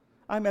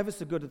 I'm ever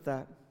so good at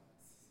that.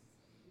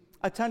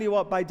 I tell you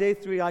what, by day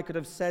 3, I could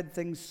have said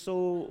things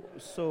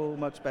so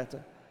much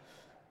better.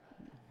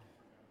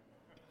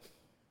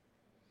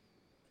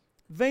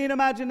 Vain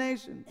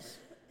imaginations.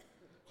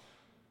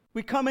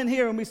 We come in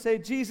here and we say,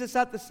 Jesus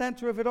at the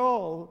center of it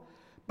all.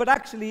 But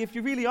actually, if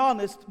you're really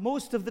honest,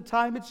 most of the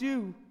time it's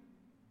you.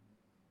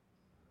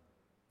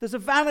 There's a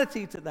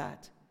vanity to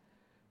that.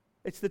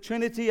 It's the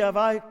Trinity of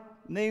I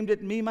named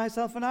it me,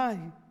 myself, and I.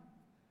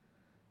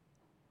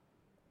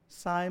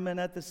 Simon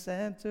at the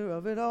center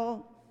of it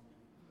all.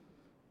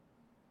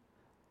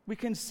 We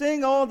can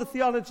sing all the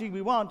theology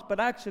we want, but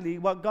actually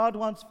what God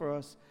wants for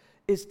us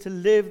is to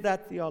live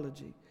that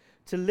theology.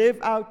 To live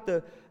out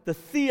the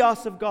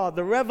theos of God,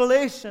 the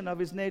revelation of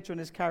his nature and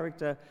his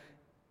character,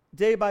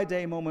 day by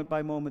day, moment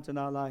by moment in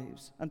our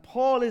lives. And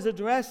Paul is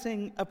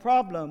addressing a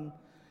problem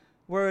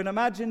where an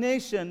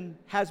imagination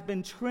has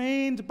been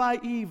trained by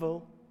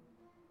evil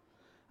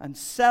and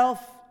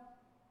self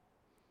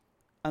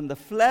and the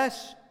flesh,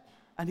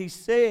 and he's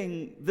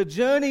saying the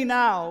journey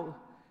now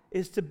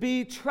is to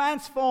be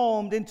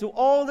transformed into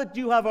all that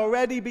you have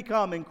already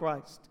become in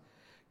Christ.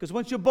 Because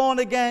once you're born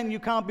again, you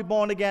can't be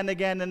born again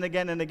and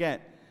again.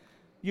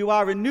 You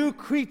are a new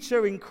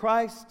creature in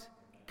Christ.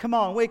 Come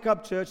on, wake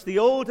up, church. The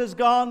old has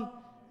gone.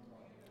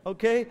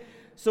 Okay?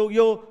 So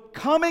you're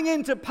coming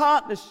into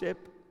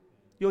partnership.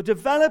 You're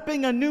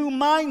developing a new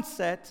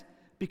mindset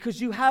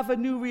because you have a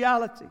new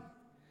reality.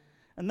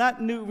 And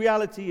that new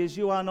reality is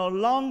you are no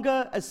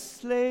longer a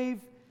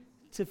slave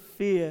to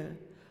fear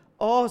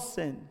or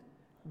sin.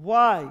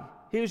 Why?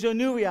 Here's your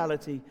new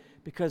reality.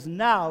 Because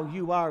now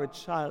you are a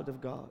child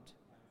of God.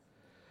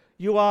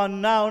 You are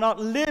now not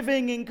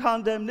living in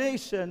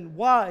condemnation.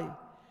 Why?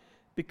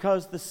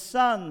 Because the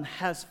Son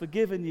has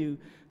forgiven you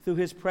through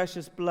his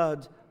precious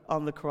blood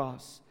on the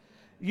cross.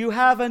 You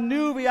have a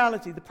new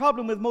reality. The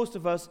problem with most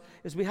of us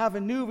is we have a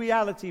new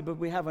reality, but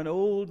we have an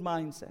old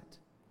mindset.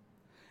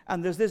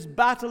 And there's this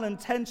battle and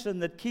tension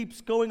that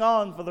keeps going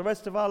on for the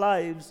rest of our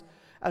lives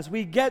as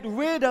we get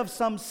rid of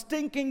some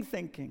stinking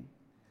thinking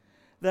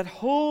that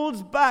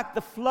holds back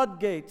the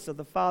floodgates of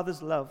the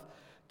Father's love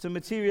to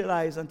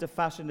materialize and to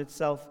fashion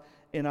itself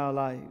in our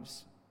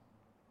lives.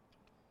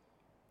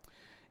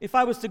 If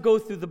I was to go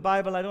through the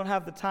Bible, I don't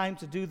have the time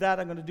to do that.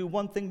 I'm going to do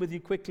one thing with you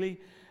quickly.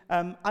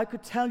 I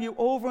could tell you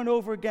over and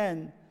over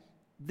again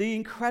the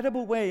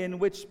incredible way in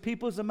which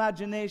people's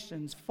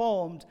imaginations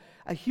formed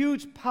a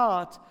huge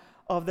part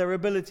of their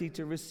ability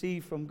to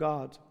receive from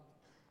God.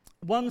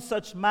 One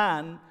such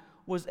man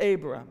was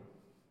Abraham.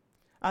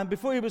 And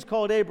before he was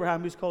called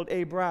Abraham, he was called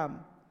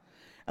Abram.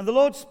 And the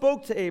Lord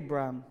spoke to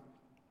Abram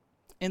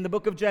in the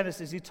book of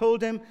Genesis. He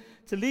told him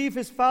to leave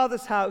his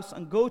father's house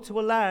and go to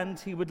a land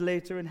he would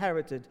later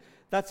inherit.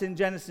 That's in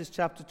Genesis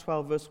chapter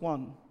 12, verse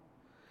 1.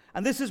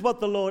 And this is what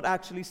the Lord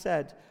actually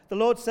said. The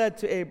Lord said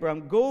to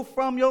Abram, "Go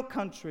from your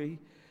country,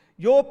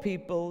 your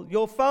people,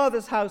 your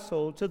father's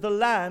household, to the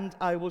land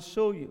I will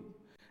show you."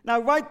 Now,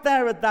 right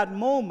there at that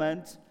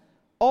moment,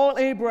 all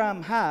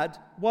Abraham had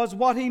was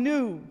what he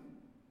knew.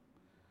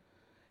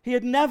 He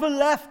had never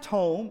left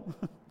home.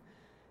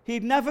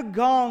 He'd never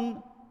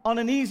gone on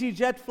an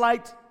EasyJet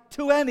flight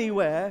to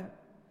anywhere.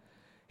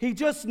 He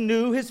just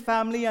knew his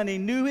family and he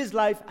knew his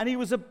life, and he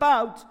was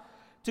about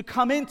to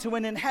come into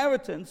an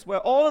inheritance where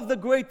all of the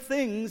great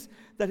things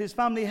that his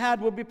family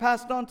had would be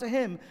passed on to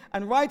him.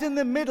 And right in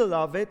the middle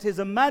of it, his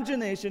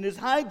imagination is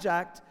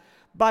hijacked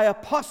by a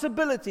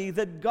possibility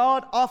that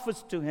God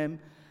offers to him,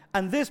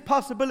 and this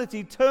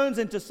possibility turns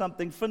into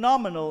something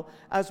phenomenal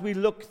as we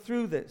look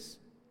through this.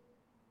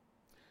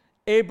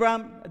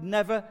 Abram had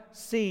never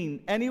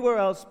seen anywhere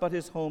else but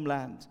his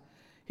homeland.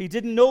 He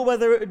didn't know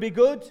whether it would be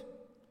good.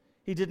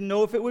 He didn't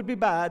know if it would be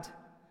bad.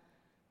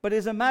 But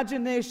his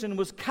imagination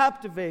was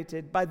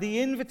captivated by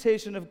the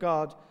invitation of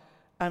God,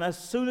 and as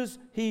soon as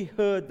he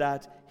heard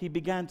that, he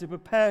began to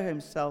prepare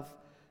himself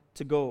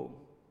to go.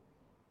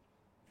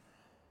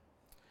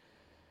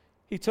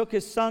 He took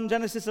his son,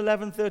 Genesis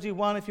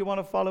 11:31, if you want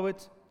to follow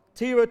it.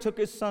 Terah took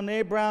his son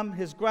Abram,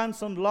 his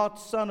grandson Lot,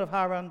 son of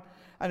Haran,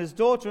 and his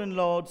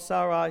daughter-in-law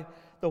Sarai,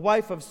 the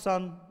wife of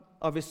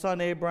his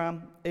son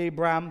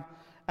Abram,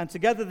 and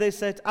together they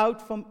set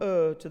out from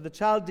Ur to the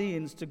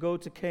Chaldeans to go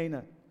to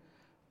Canaan.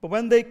 But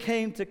when they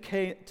came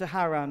to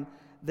Haran,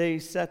 they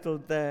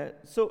settled there.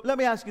 So let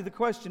me ask you the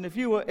question. If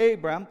you were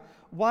Abram,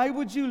 why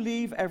would you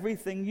leave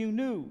everything you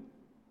knew?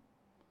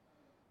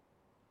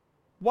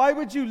 Why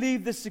would you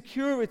leave the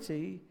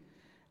security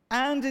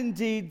and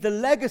indeed the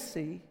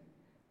legacy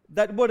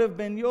that would have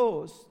been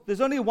yours?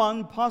 There's only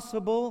one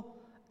possible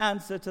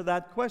answer to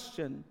that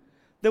question.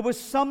 There was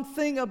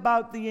something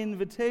about the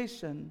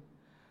invitation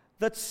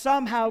that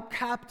somehow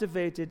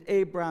captivated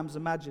Abram's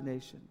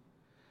imagination.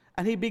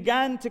 And he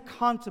began to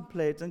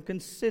contemplate and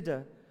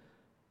consider,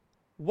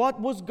 what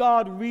was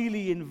God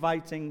really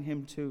inviting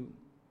him to?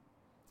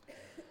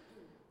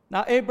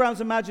 Now,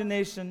 Abram's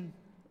imagination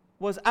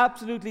was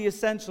absolutely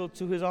essential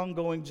to his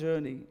ongoing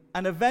journey.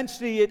 And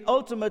eventually, it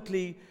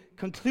ultimately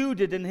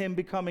concluded in him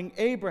becoming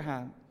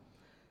Abraham.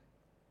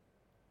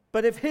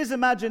 But if his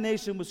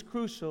imagination was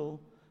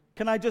crucial,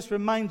 can I just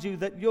remind you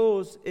that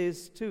yours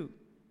is too?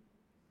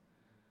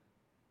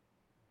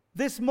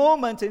 This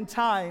moment in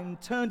time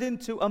turned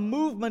into a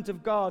movement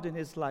of God in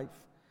his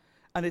life.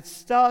 And it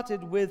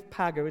started with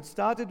Hagar. It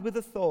started with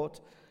a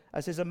thought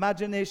as his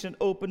imagination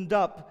opened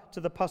up to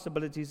the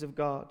possibilities of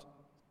God.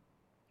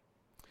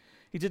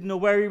 He didn't know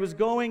where he was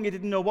going. He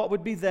didn't know what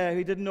would be there.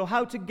 He didn't know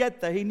how to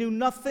get there. He knew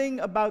nothing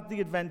about the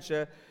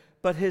adventure.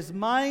 But his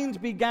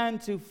mind began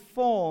to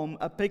form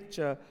a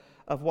picture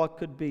of what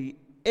could be.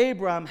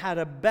 Abraham had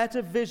a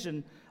better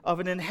vision of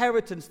an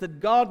inheritance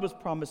that God was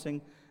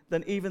promising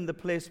than even the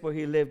place where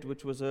he lived,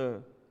 which was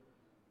Ur.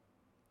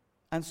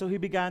 And so he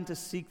began to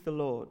seek the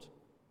Lord.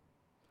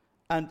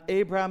 And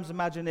Abraham's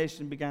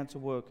imagination began to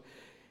work.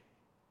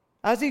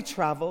 As he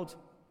traveled,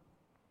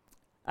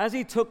 as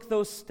he took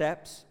those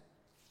steps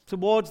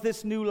towards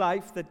this new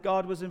life that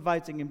God was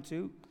inviting him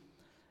to,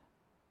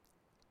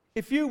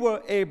 if you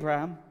were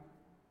Abraham,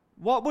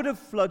 what would have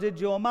flooded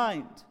your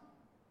mind?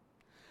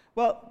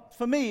 Well,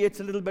 for me,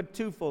 it's a little bit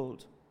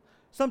twofold.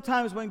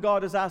 Sometimes when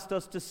God has asked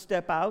us to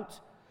step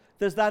out,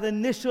 there's that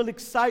initial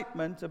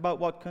excitement about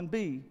what can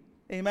be.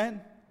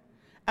 Amen?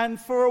 And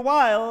for a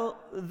while,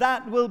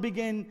 that will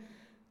begin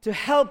to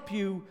help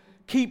you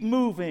keep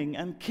moving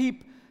and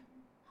keep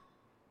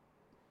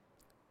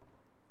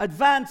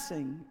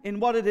advancing in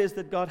what it is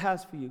that God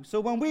has for you. So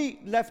when we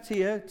left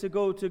here to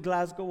go to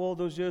Glasgow all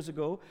those years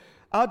ago,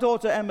 our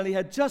daughter Emily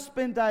had just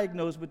been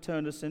diagnosed with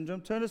Turner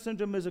syndrome. Turner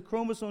syndrome is a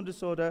chromosome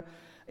disorder.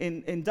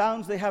 In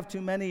Downs they have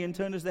too many, in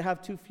Turners they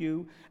have too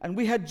few. And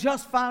we had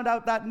just found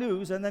out that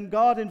news, and then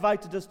God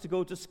invited us to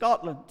go to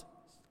Scotland.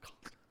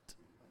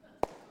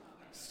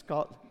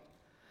 Scotland.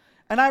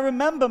 And I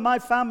remember my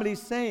family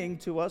saying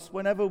to us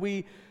whenever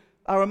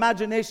our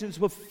imaginations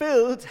were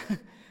filled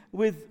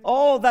with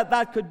all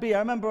that could be. I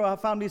remember our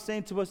family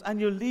saying to us, and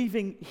you're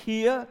leaving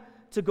here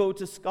to go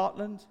to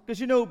Scotland? Because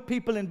you know,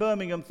 people in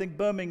Birmingham think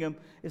Birmingham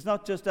is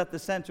not just at the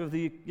center of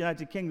the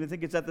United Kingdom, they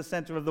think it's at the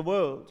center of the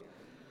world.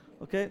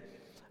 Okay?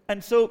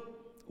 And so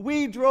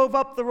we drove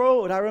up the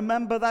road. I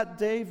remember that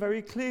day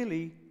very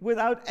clearly,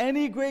 without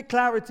any great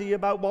clarity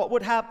about what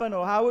would happen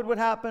or how it would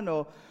happen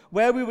or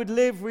where we would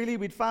live, really.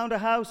 We'd found a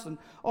house and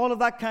all of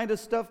that kind of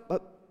stuff.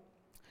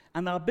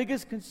 And our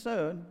biggest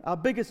concern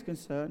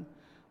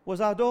was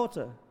our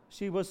daughter.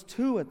 She was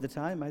 2 at the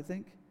time, I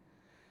think.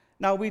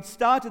 Now, we'd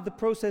started the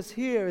process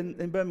here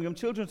in Birmingham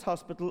Children's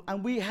Hospital,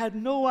 and we had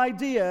no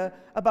idea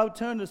about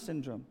Turner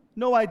syndrome.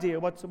 No idea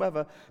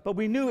whatsoever. But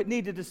we knew it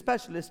needed a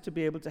specialist to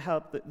be able to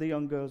help the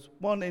young girls.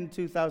 1 in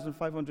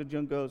 2,500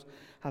 young girls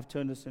have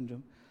Turner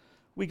syndrome.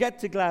 We get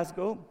to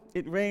Glasgow.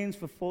 It rains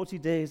for 40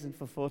 days and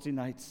for 40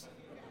 nights.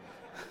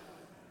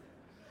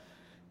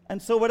 And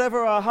so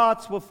whatever our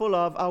hearts were full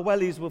of, our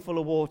wellies were full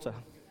of water.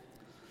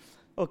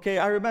 Okay,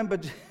 I remember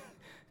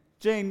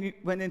Jane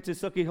went into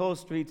Sucky Hall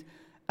Street,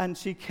 and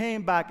she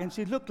came back, and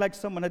she looked like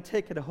someone had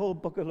taken a whole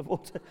bucket of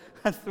water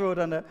and thrown it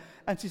on her.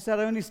 And she said,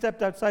 I only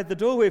stepped outside the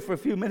doorway for a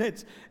few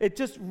minutes. It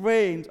just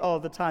rained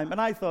all the time.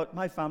 And I thought,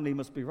 my family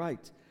must be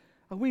right.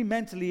 Are we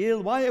mentally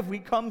ill? Why have we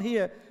come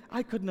here?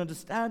 I couldn't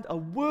understand a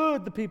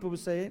word the people were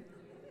saying.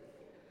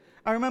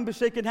 I remember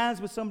shaking hands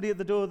with somebody at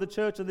the door of the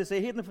church, and they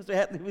say,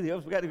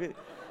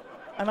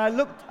 and I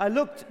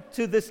looked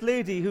to this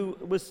lady who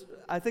was,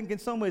 I think in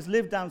some ways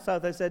lived down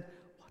south. I said,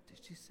 what did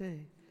she say?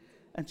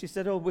 And she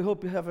said, oh, we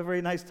hope you have a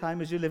very nice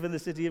time as you live in the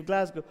city of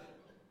Glasgow.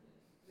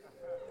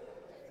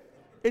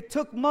 It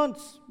took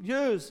months,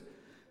 years.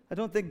 I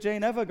don't think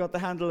Jane ever got the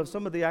handle of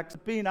some of the acts.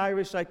 Being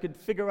Irish, I could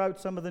figure out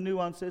some of the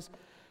nuances.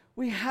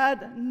 We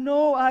had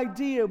no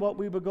idea what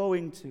we were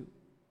going to.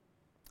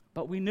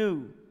 But we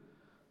knew.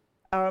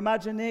 Our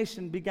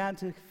imagination began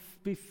to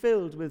be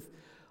filled with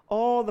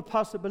all the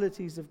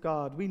possibilities of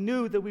God. We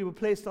knew that we were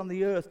placed on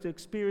the earth to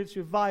experience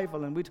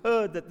revival, and we'd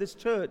heard that this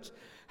church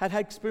had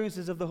had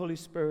experiences of the Holy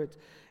Spirit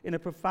in a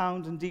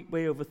profound and deep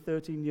way over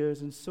 13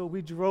 years. And so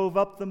we drove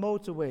up the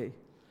motorway.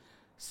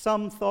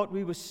 Some thought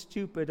we were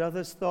stupid,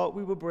 others thought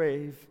we were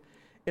brave.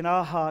 In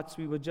our hearts,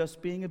 we were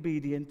just being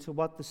obedient to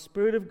what the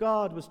Spirit of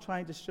God was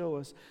trying to show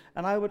us.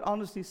 And I would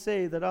honestly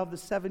say that of the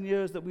 7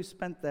 years that we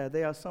spent there,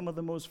 they are some of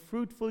the most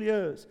fruitful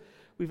years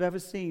we've ever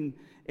seen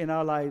in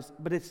our lives.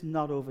 But it's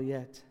not over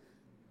yet.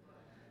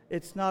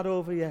 It's not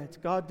over yet.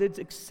 God did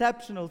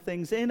exceptional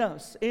things in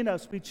us.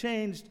 We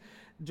changed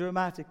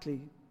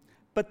dramatically.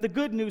 But the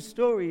good news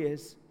story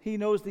is He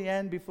knows the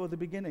end before the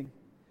beginning.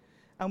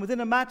 And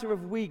within a matter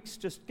of weeks,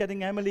 just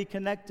getting Emily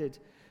connected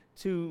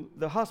to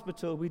the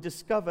hospital, we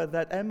discover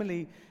that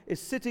Emily is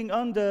sitting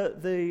under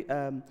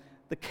the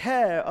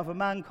care of a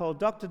man called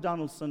Dr.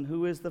 Donaldson,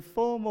 who is the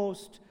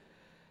foremost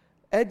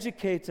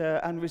educator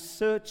and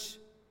research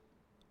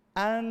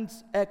and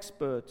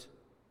expert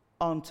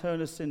on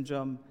Turner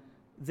syndrome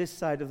this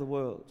side of the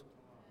world.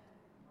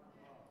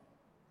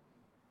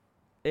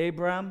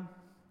 Abraham,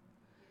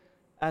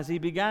 as he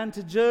began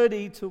to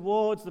journey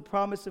towards the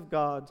promise of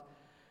God,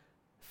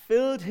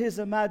 filled his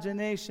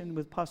imagination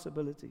with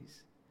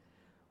possibilities.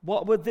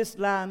 What would this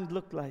land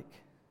look like?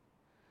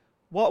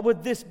 What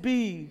would this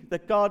be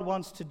that God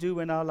wants to do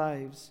in our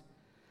lives?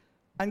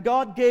 And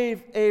God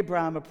gave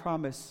Abraham a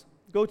promise.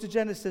 Go to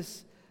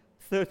Genesis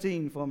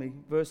 13 for me,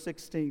 verse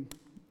 16.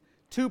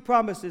 2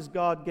 promises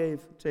God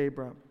gave to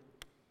Abraham.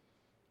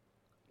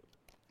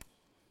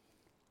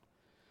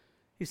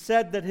 He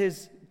said that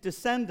his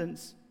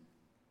descendants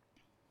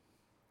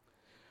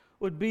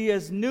would be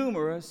as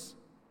numerous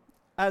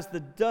as the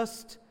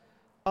dust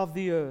of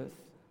the earth.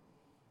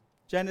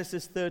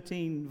 Genesis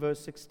 13, verse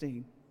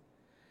 16.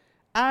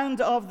 And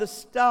of the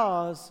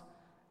stars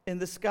in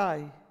the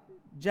sky.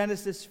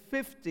 Genesis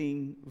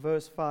 15,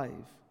 verse 5.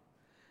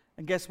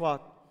 And guess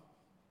what?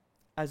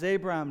 As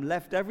Abraham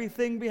left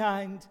everything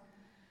behind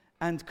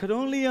and could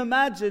only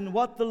imagine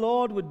what the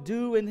Lord would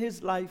do in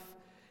his life,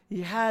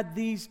 he had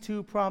these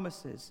 2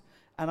 promises.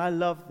 And I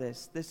love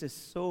this. This is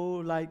so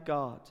like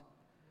God.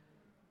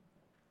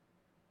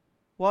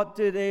 What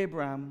did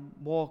Abraham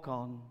walk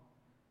on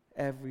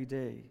every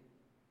day?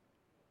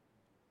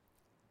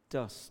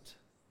 Dust.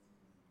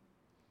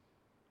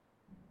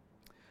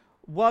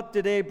 What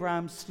did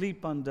Abraham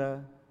sleep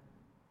under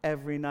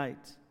every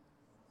night?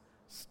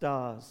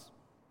 Stars.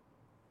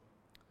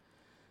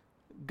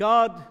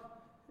 God,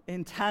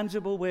 in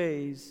tangible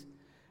ways,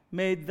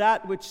 made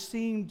that which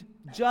seemed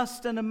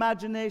just an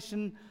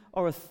imagination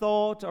or a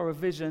thought or a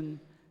vision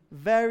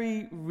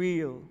very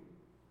real.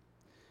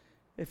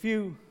 If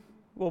you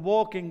were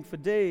walking for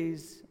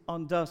days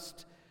on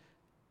dust,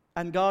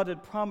 and God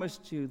had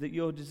promised you that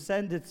your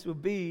descendants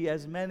would be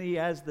as many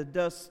as the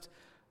dust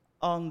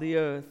on the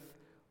earth,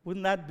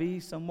 wouldn't that be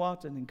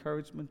somewhat an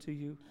encouragement to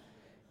you,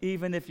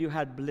 even if you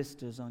had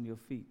blisters on your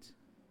feet?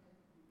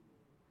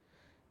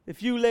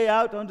 If you lay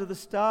out under the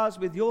stars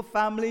with your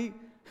family,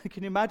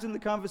 can you imagine the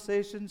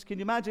conversations? Can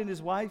you imagine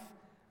his wife?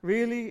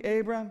 Really,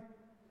 Abraham?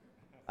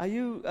 Are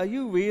you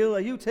real? Are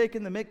you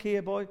taking the mick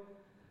here, boy?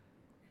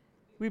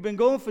 We've been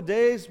going for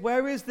days.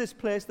 Where is this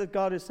place that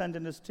God is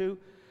sending us to?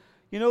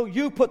 You know,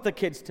 you put the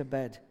kids to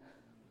bed.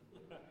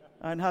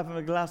 And have them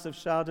a glass of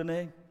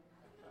Chardonnay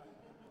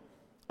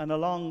and a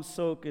long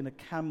soak in a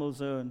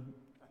camel's urn.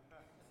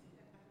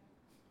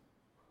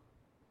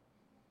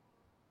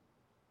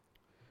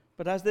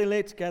 But as they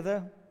lay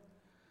together,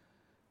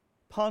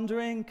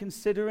 pondering,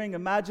 considering,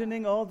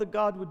 imagining all that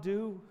God would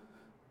do,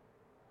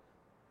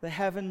 the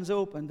heavens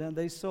opened and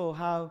they saw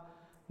how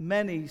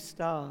many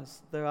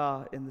stars there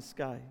are in the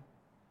sky.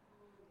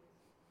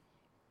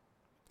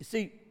 You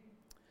see,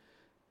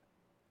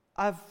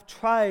 I've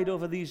tried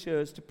over these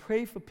years to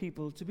pray for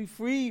people to be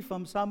free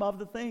from some of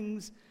the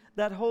things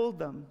that hold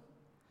them,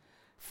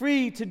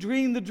 free to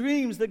dream the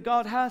dreams that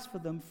God has for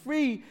them,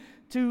 free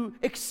to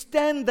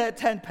extend their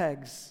tent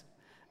pegs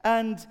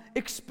and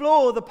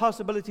explore the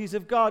possibilities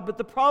of God. But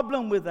the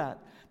problem with that,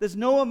 there's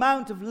no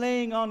amount of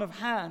laying on of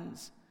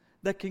hands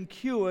that can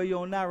cure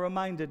your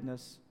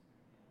narrow-mindedness.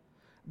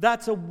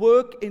 That's a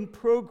work in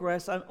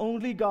progress, and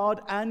only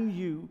God and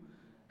you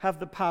have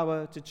the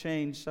power to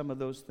change some of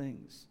those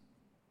things.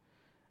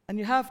 And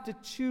you have to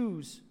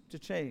choose to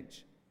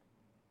change.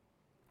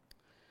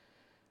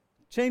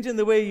 Changing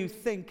the way you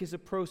think is a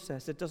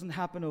process. It doesn't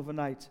happen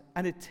overnight.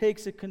 And it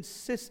takes a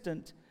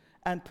consistent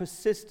and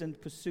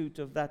persistent pursuit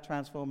of that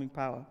transforming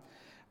power.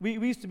 We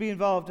used to be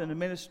involved in a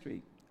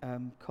ministry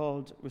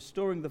called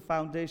Restoring the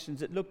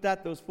Foundations. It looked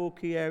at those 4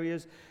 key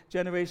areas: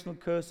 generational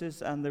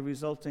curses and the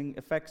resulting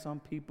effects on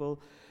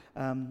people,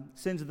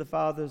 sins of the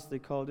fathers, they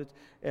called it,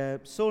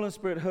 soul and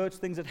spirit hurts,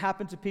 things that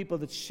happen to people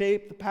that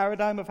shape the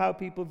paradigm of how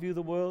people view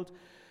the world.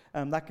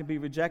 That can be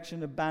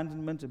rejection,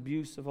 abandonment,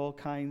 abuse of all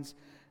kinds.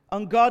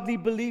 Ungodly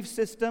belief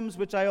systems,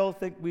 which I all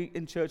think we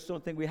in church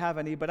don't think we have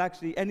any, but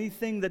actually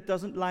anything that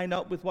doesn't line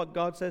up with what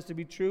God says to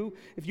be true.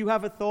 If you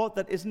have a thought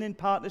that isn't in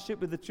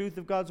partnership with the truth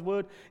of God's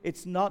word,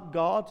 it's not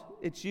God,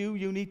 it's you.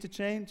 You need to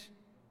change.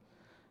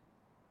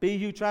 Be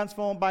you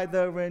transformed by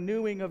the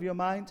renewing of your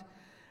mind.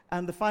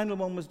 And the final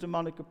one was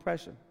demonic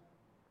oppression.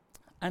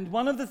 And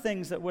one of the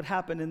things that would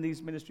happen in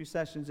these ministry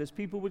sessions is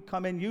people would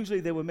come in, usually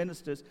they were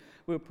ministers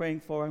we were praying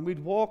for, and we'd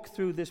walk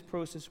through this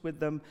process with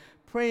them,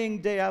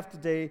 praying day after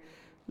day,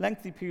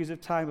 lengthy periods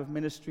of time of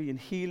ministry and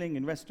healing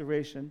and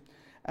restoration.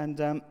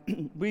 And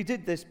we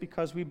did this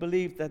because we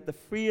believed that the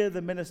freer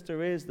the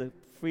minister is, the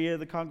freer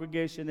the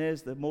congregation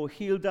is, the more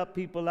healed up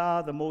people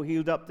are, the more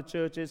healed up the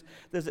church is.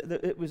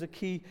 It was a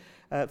key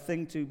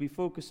thing to be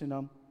focusing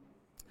on.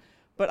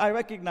 But I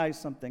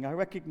recognized something. I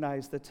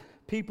recognized that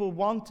people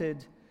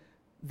wanted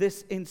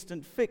this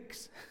instant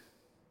fix.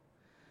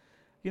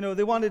 You know,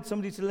 they wanted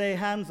somebody to lay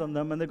hands on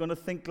them and they're going to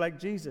think like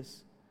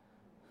Jesus.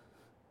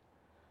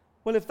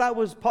 Well, if that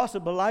was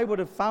possible, I would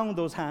have found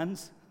those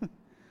hands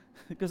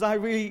because I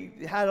really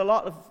had a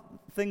lot of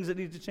things that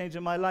needed to change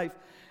in my life.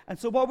 And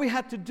so what we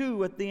had to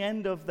do at the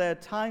end of their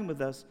time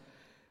with us,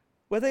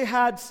 where they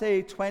had,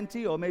 say,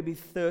 20 or maybe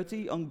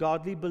 30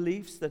 ungodly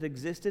beliefs that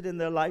existed in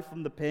their life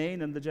from the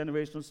pain and the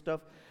generational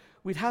stuff,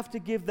 we'd have to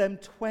give them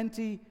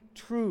 20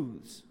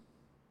 truths.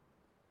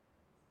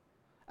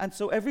 And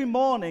so every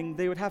morning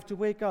they would have to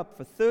wake up.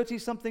 For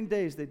 30-something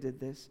days they did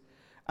this.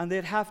 And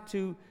they'd have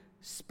to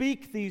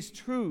speak these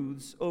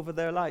truths over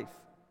their life.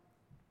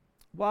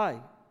 Why?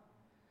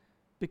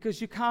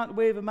 Because you can't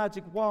wave a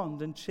magic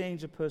wand and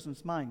change a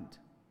person's mind.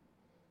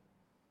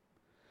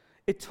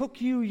 It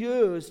took you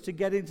years to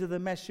get into the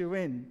mess you're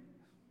in.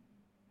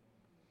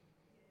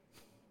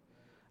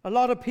 A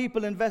lot of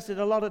people invested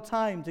a lot of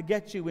time to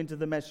get you into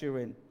the mess you're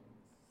in.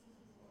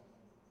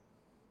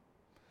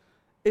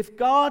 If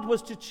God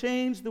was to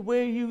change the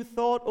way you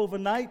thought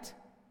overnight,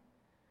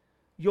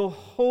 your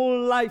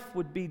whole life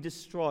would be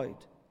destroyed.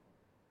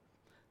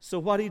 So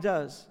what he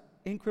does,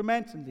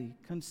 incrementally,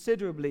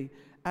 considerably,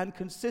 and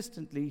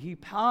consistently, he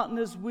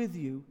partners with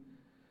you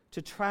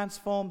to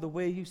transform the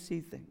way you see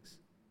things.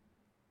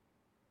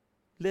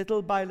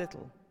 Little by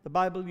little. The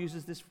Bible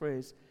uses this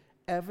phrase,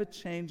 ever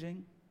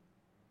changing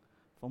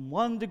from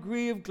one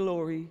degree of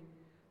glory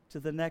to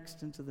the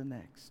next and to the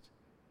next.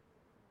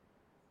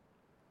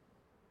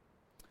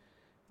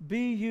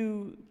 Be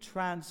you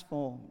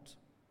transformed.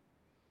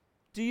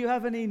 Do you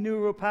have any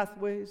neural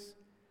pathways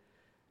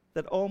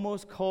that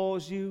almost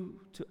cause you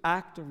to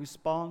act or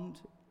respond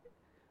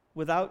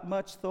without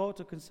much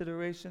thought or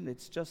consideration?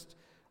 It's just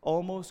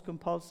almost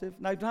compulsive.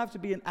 Now, you don't have to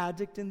be an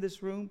addict in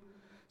this room.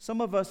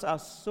 Some of us are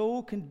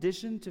so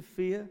conditioned to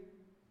fear.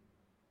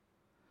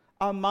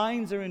 Our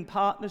minds are in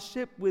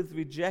partnership with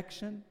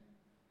rejection.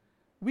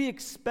 We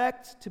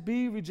expect to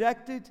be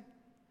rejected.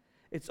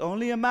 It's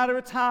only a matter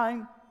of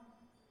time.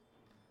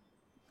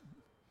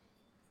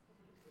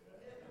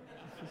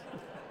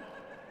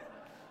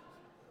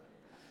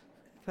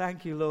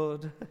 Thank you,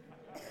 Lord.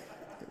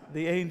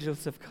 The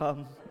angels have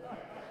come.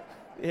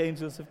 The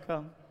angels have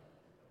come.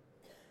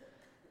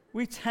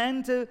 We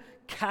tend to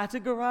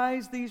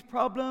categorize these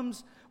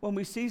problems. When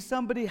we see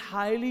somebody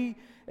highly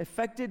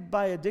affected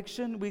by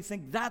addiction, we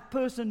think that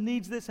person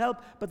needs this help,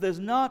 but there's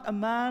not a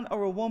man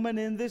or a woman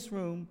in this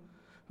room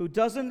who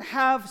doesn't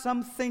have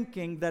some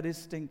thinking that is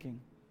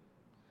stinking.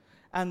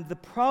 And the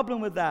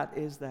problem with that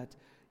is that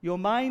your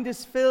mind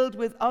is filled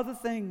with other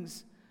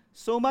things,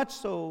 so much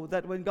so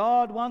that when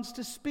God wants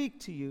to speak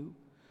to you,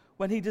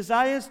 when he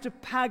desires to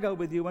paga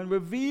with you and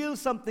reveal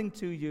something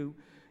to you,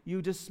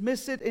 you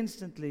dismiss it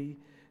instantly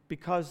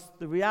because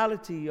the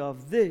reality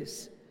of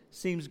this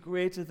seems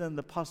greater than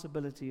the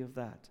possibility of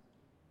that.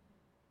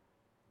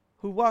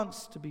 Who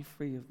wants to be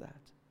free of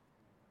that?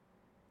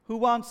 Who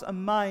wants a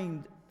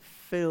mind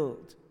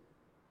filled?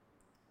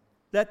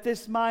 Let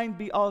this mind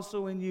be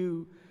also in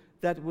you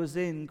that was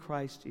in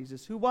Christ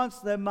Jesus. Who wants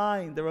their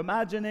mind, their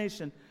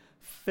imagination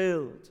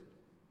filled?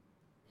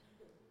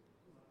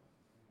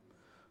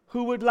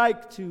 Who would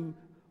like to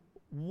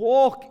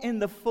walk in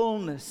the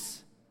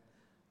fullness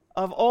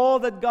of all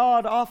that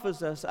God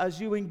offers us as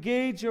you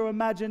engage your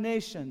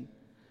imagination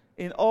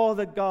in all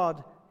that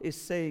God is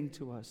saying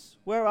to us?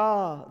 Where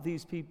are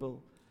these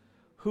people?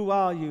 Who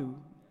are you?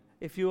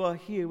 If you are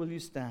here, will you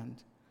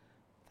stand?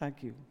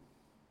 Thank you.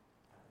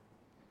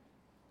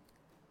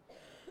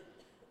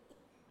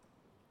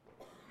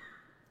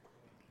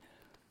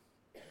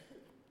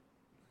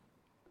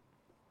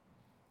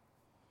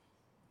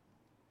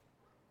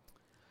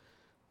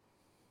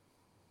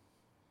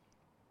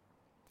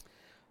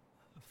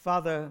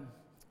 Father,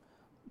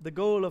 the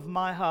goal of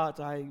my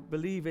heart, I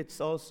believe it's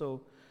also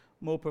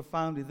more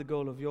profoundly the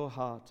goal of your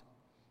heart,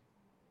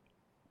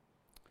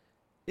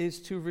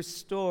 is to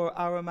restore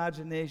our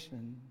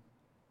imagination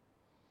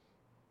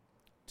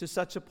to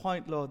such a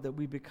point, Lord, that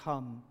we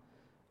become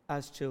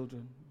as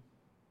children.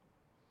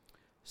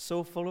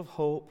 So full of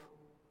hope,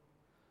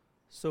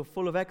 so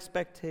full of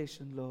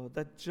expectation, Lord,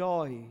 that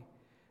joy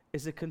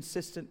is a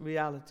consistent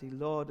reality.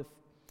 Lord,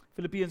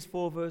 Philippians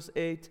 4 verse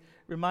 8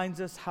 reminds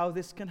us how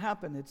this can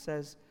happen. It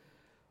says,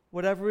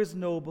 whatever is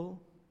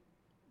noble,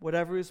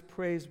 whatever is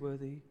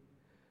praiseworthy,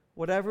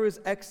 whatever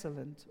is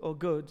excellent or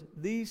good,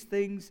 these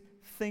things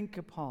think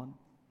upon.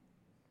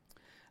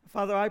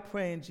 Father, I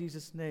pray in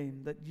Jesus'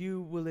 name that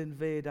you will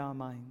invade our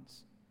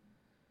minds.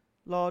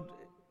 Lord,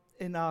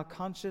 in our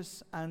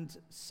conscious and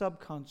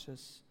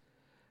subconscious,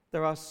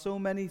 there are so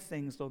many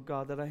things, Lord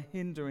God, that are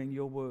hindering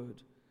your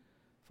word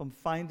from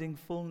finding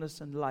fullness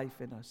and life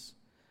in us.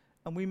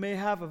 And we may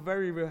have a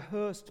very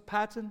rehearsed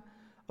pattern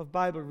of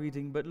Bible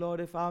reading, but Lord,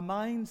 if our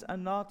minds are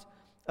not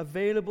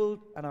available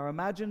and our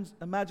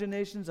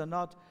imaginations are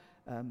not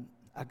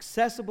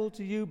accessible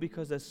to you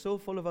because they're so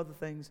full of other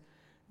things,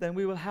 then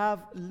we will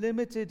have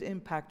limited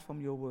impact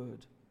from your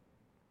word.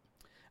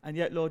 And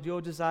yet, Lord,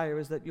 your desire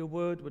is that your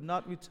word would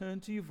not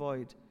return to you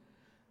void,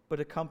 but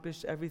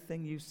accomplish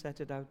everything you set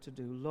it out to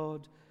do.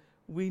 Lord,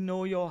 we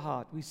know your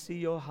heart, we see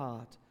your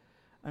heart.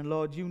 And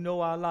Lord, you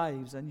know our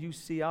lives and you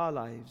see our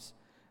lives.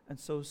 And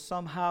so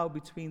somehow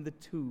between the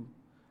two,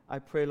 I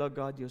pray, Lord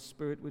God, your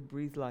Spirit would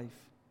breathe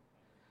life.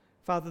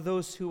 Father,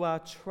 those who are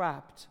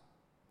trapped,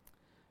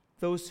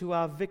 those who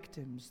are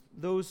victims,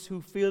 those who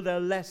feel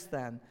they're less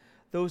than,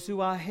 those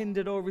who are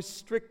hindered or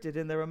restricted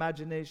in their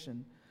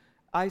imagination,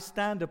 I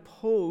stand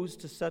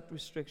opposed to such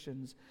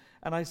restrictions.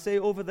 And I say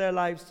over their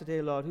lives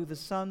today, Lord, who the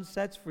Son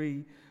sets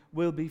free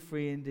will be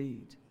free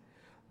indeed.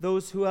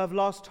 Those who have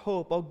lost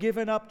hope or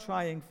given up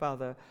trying,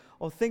 Father,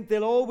 or think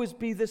they'll always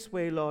be this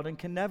way, Lord, and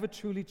can never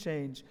truly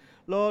change.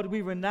 Lord,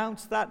 we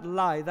renounce that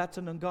lie. That's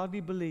an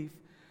ungodly belief.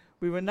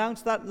 We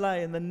renounce that lie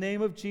in the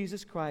name of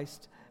Jesus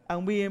Christ,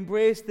 and we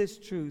embrace this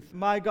truth.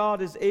 My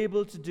God is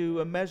able to do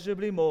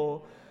immeasurably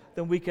more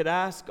than we could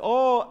ask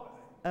or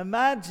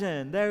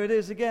imagine. There it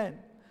is again,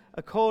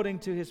 according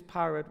to his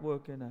power at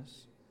work in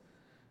us.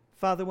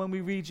 Father, when we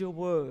read your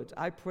word,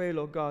 I pray,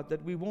 Lord God,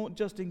 that we won't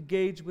just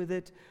engage with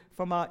it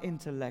from our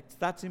intellect.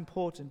 That's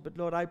important. But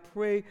Lord, I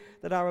pray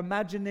that our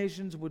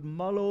imaginations would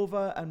mull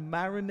over and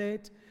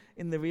marinate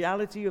in the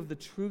reality of the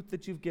truth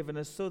that you've given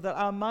us, so that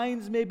our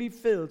minds may be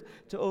filled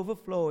to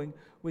overflowing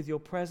with your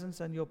presence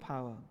and your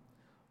power.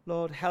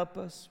 Lord, help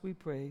us, we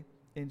pray,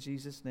 in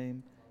Jesus'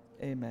 name.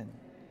 Amen.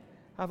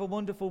 Have a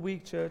wonderful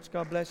week, church.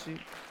 God bless you.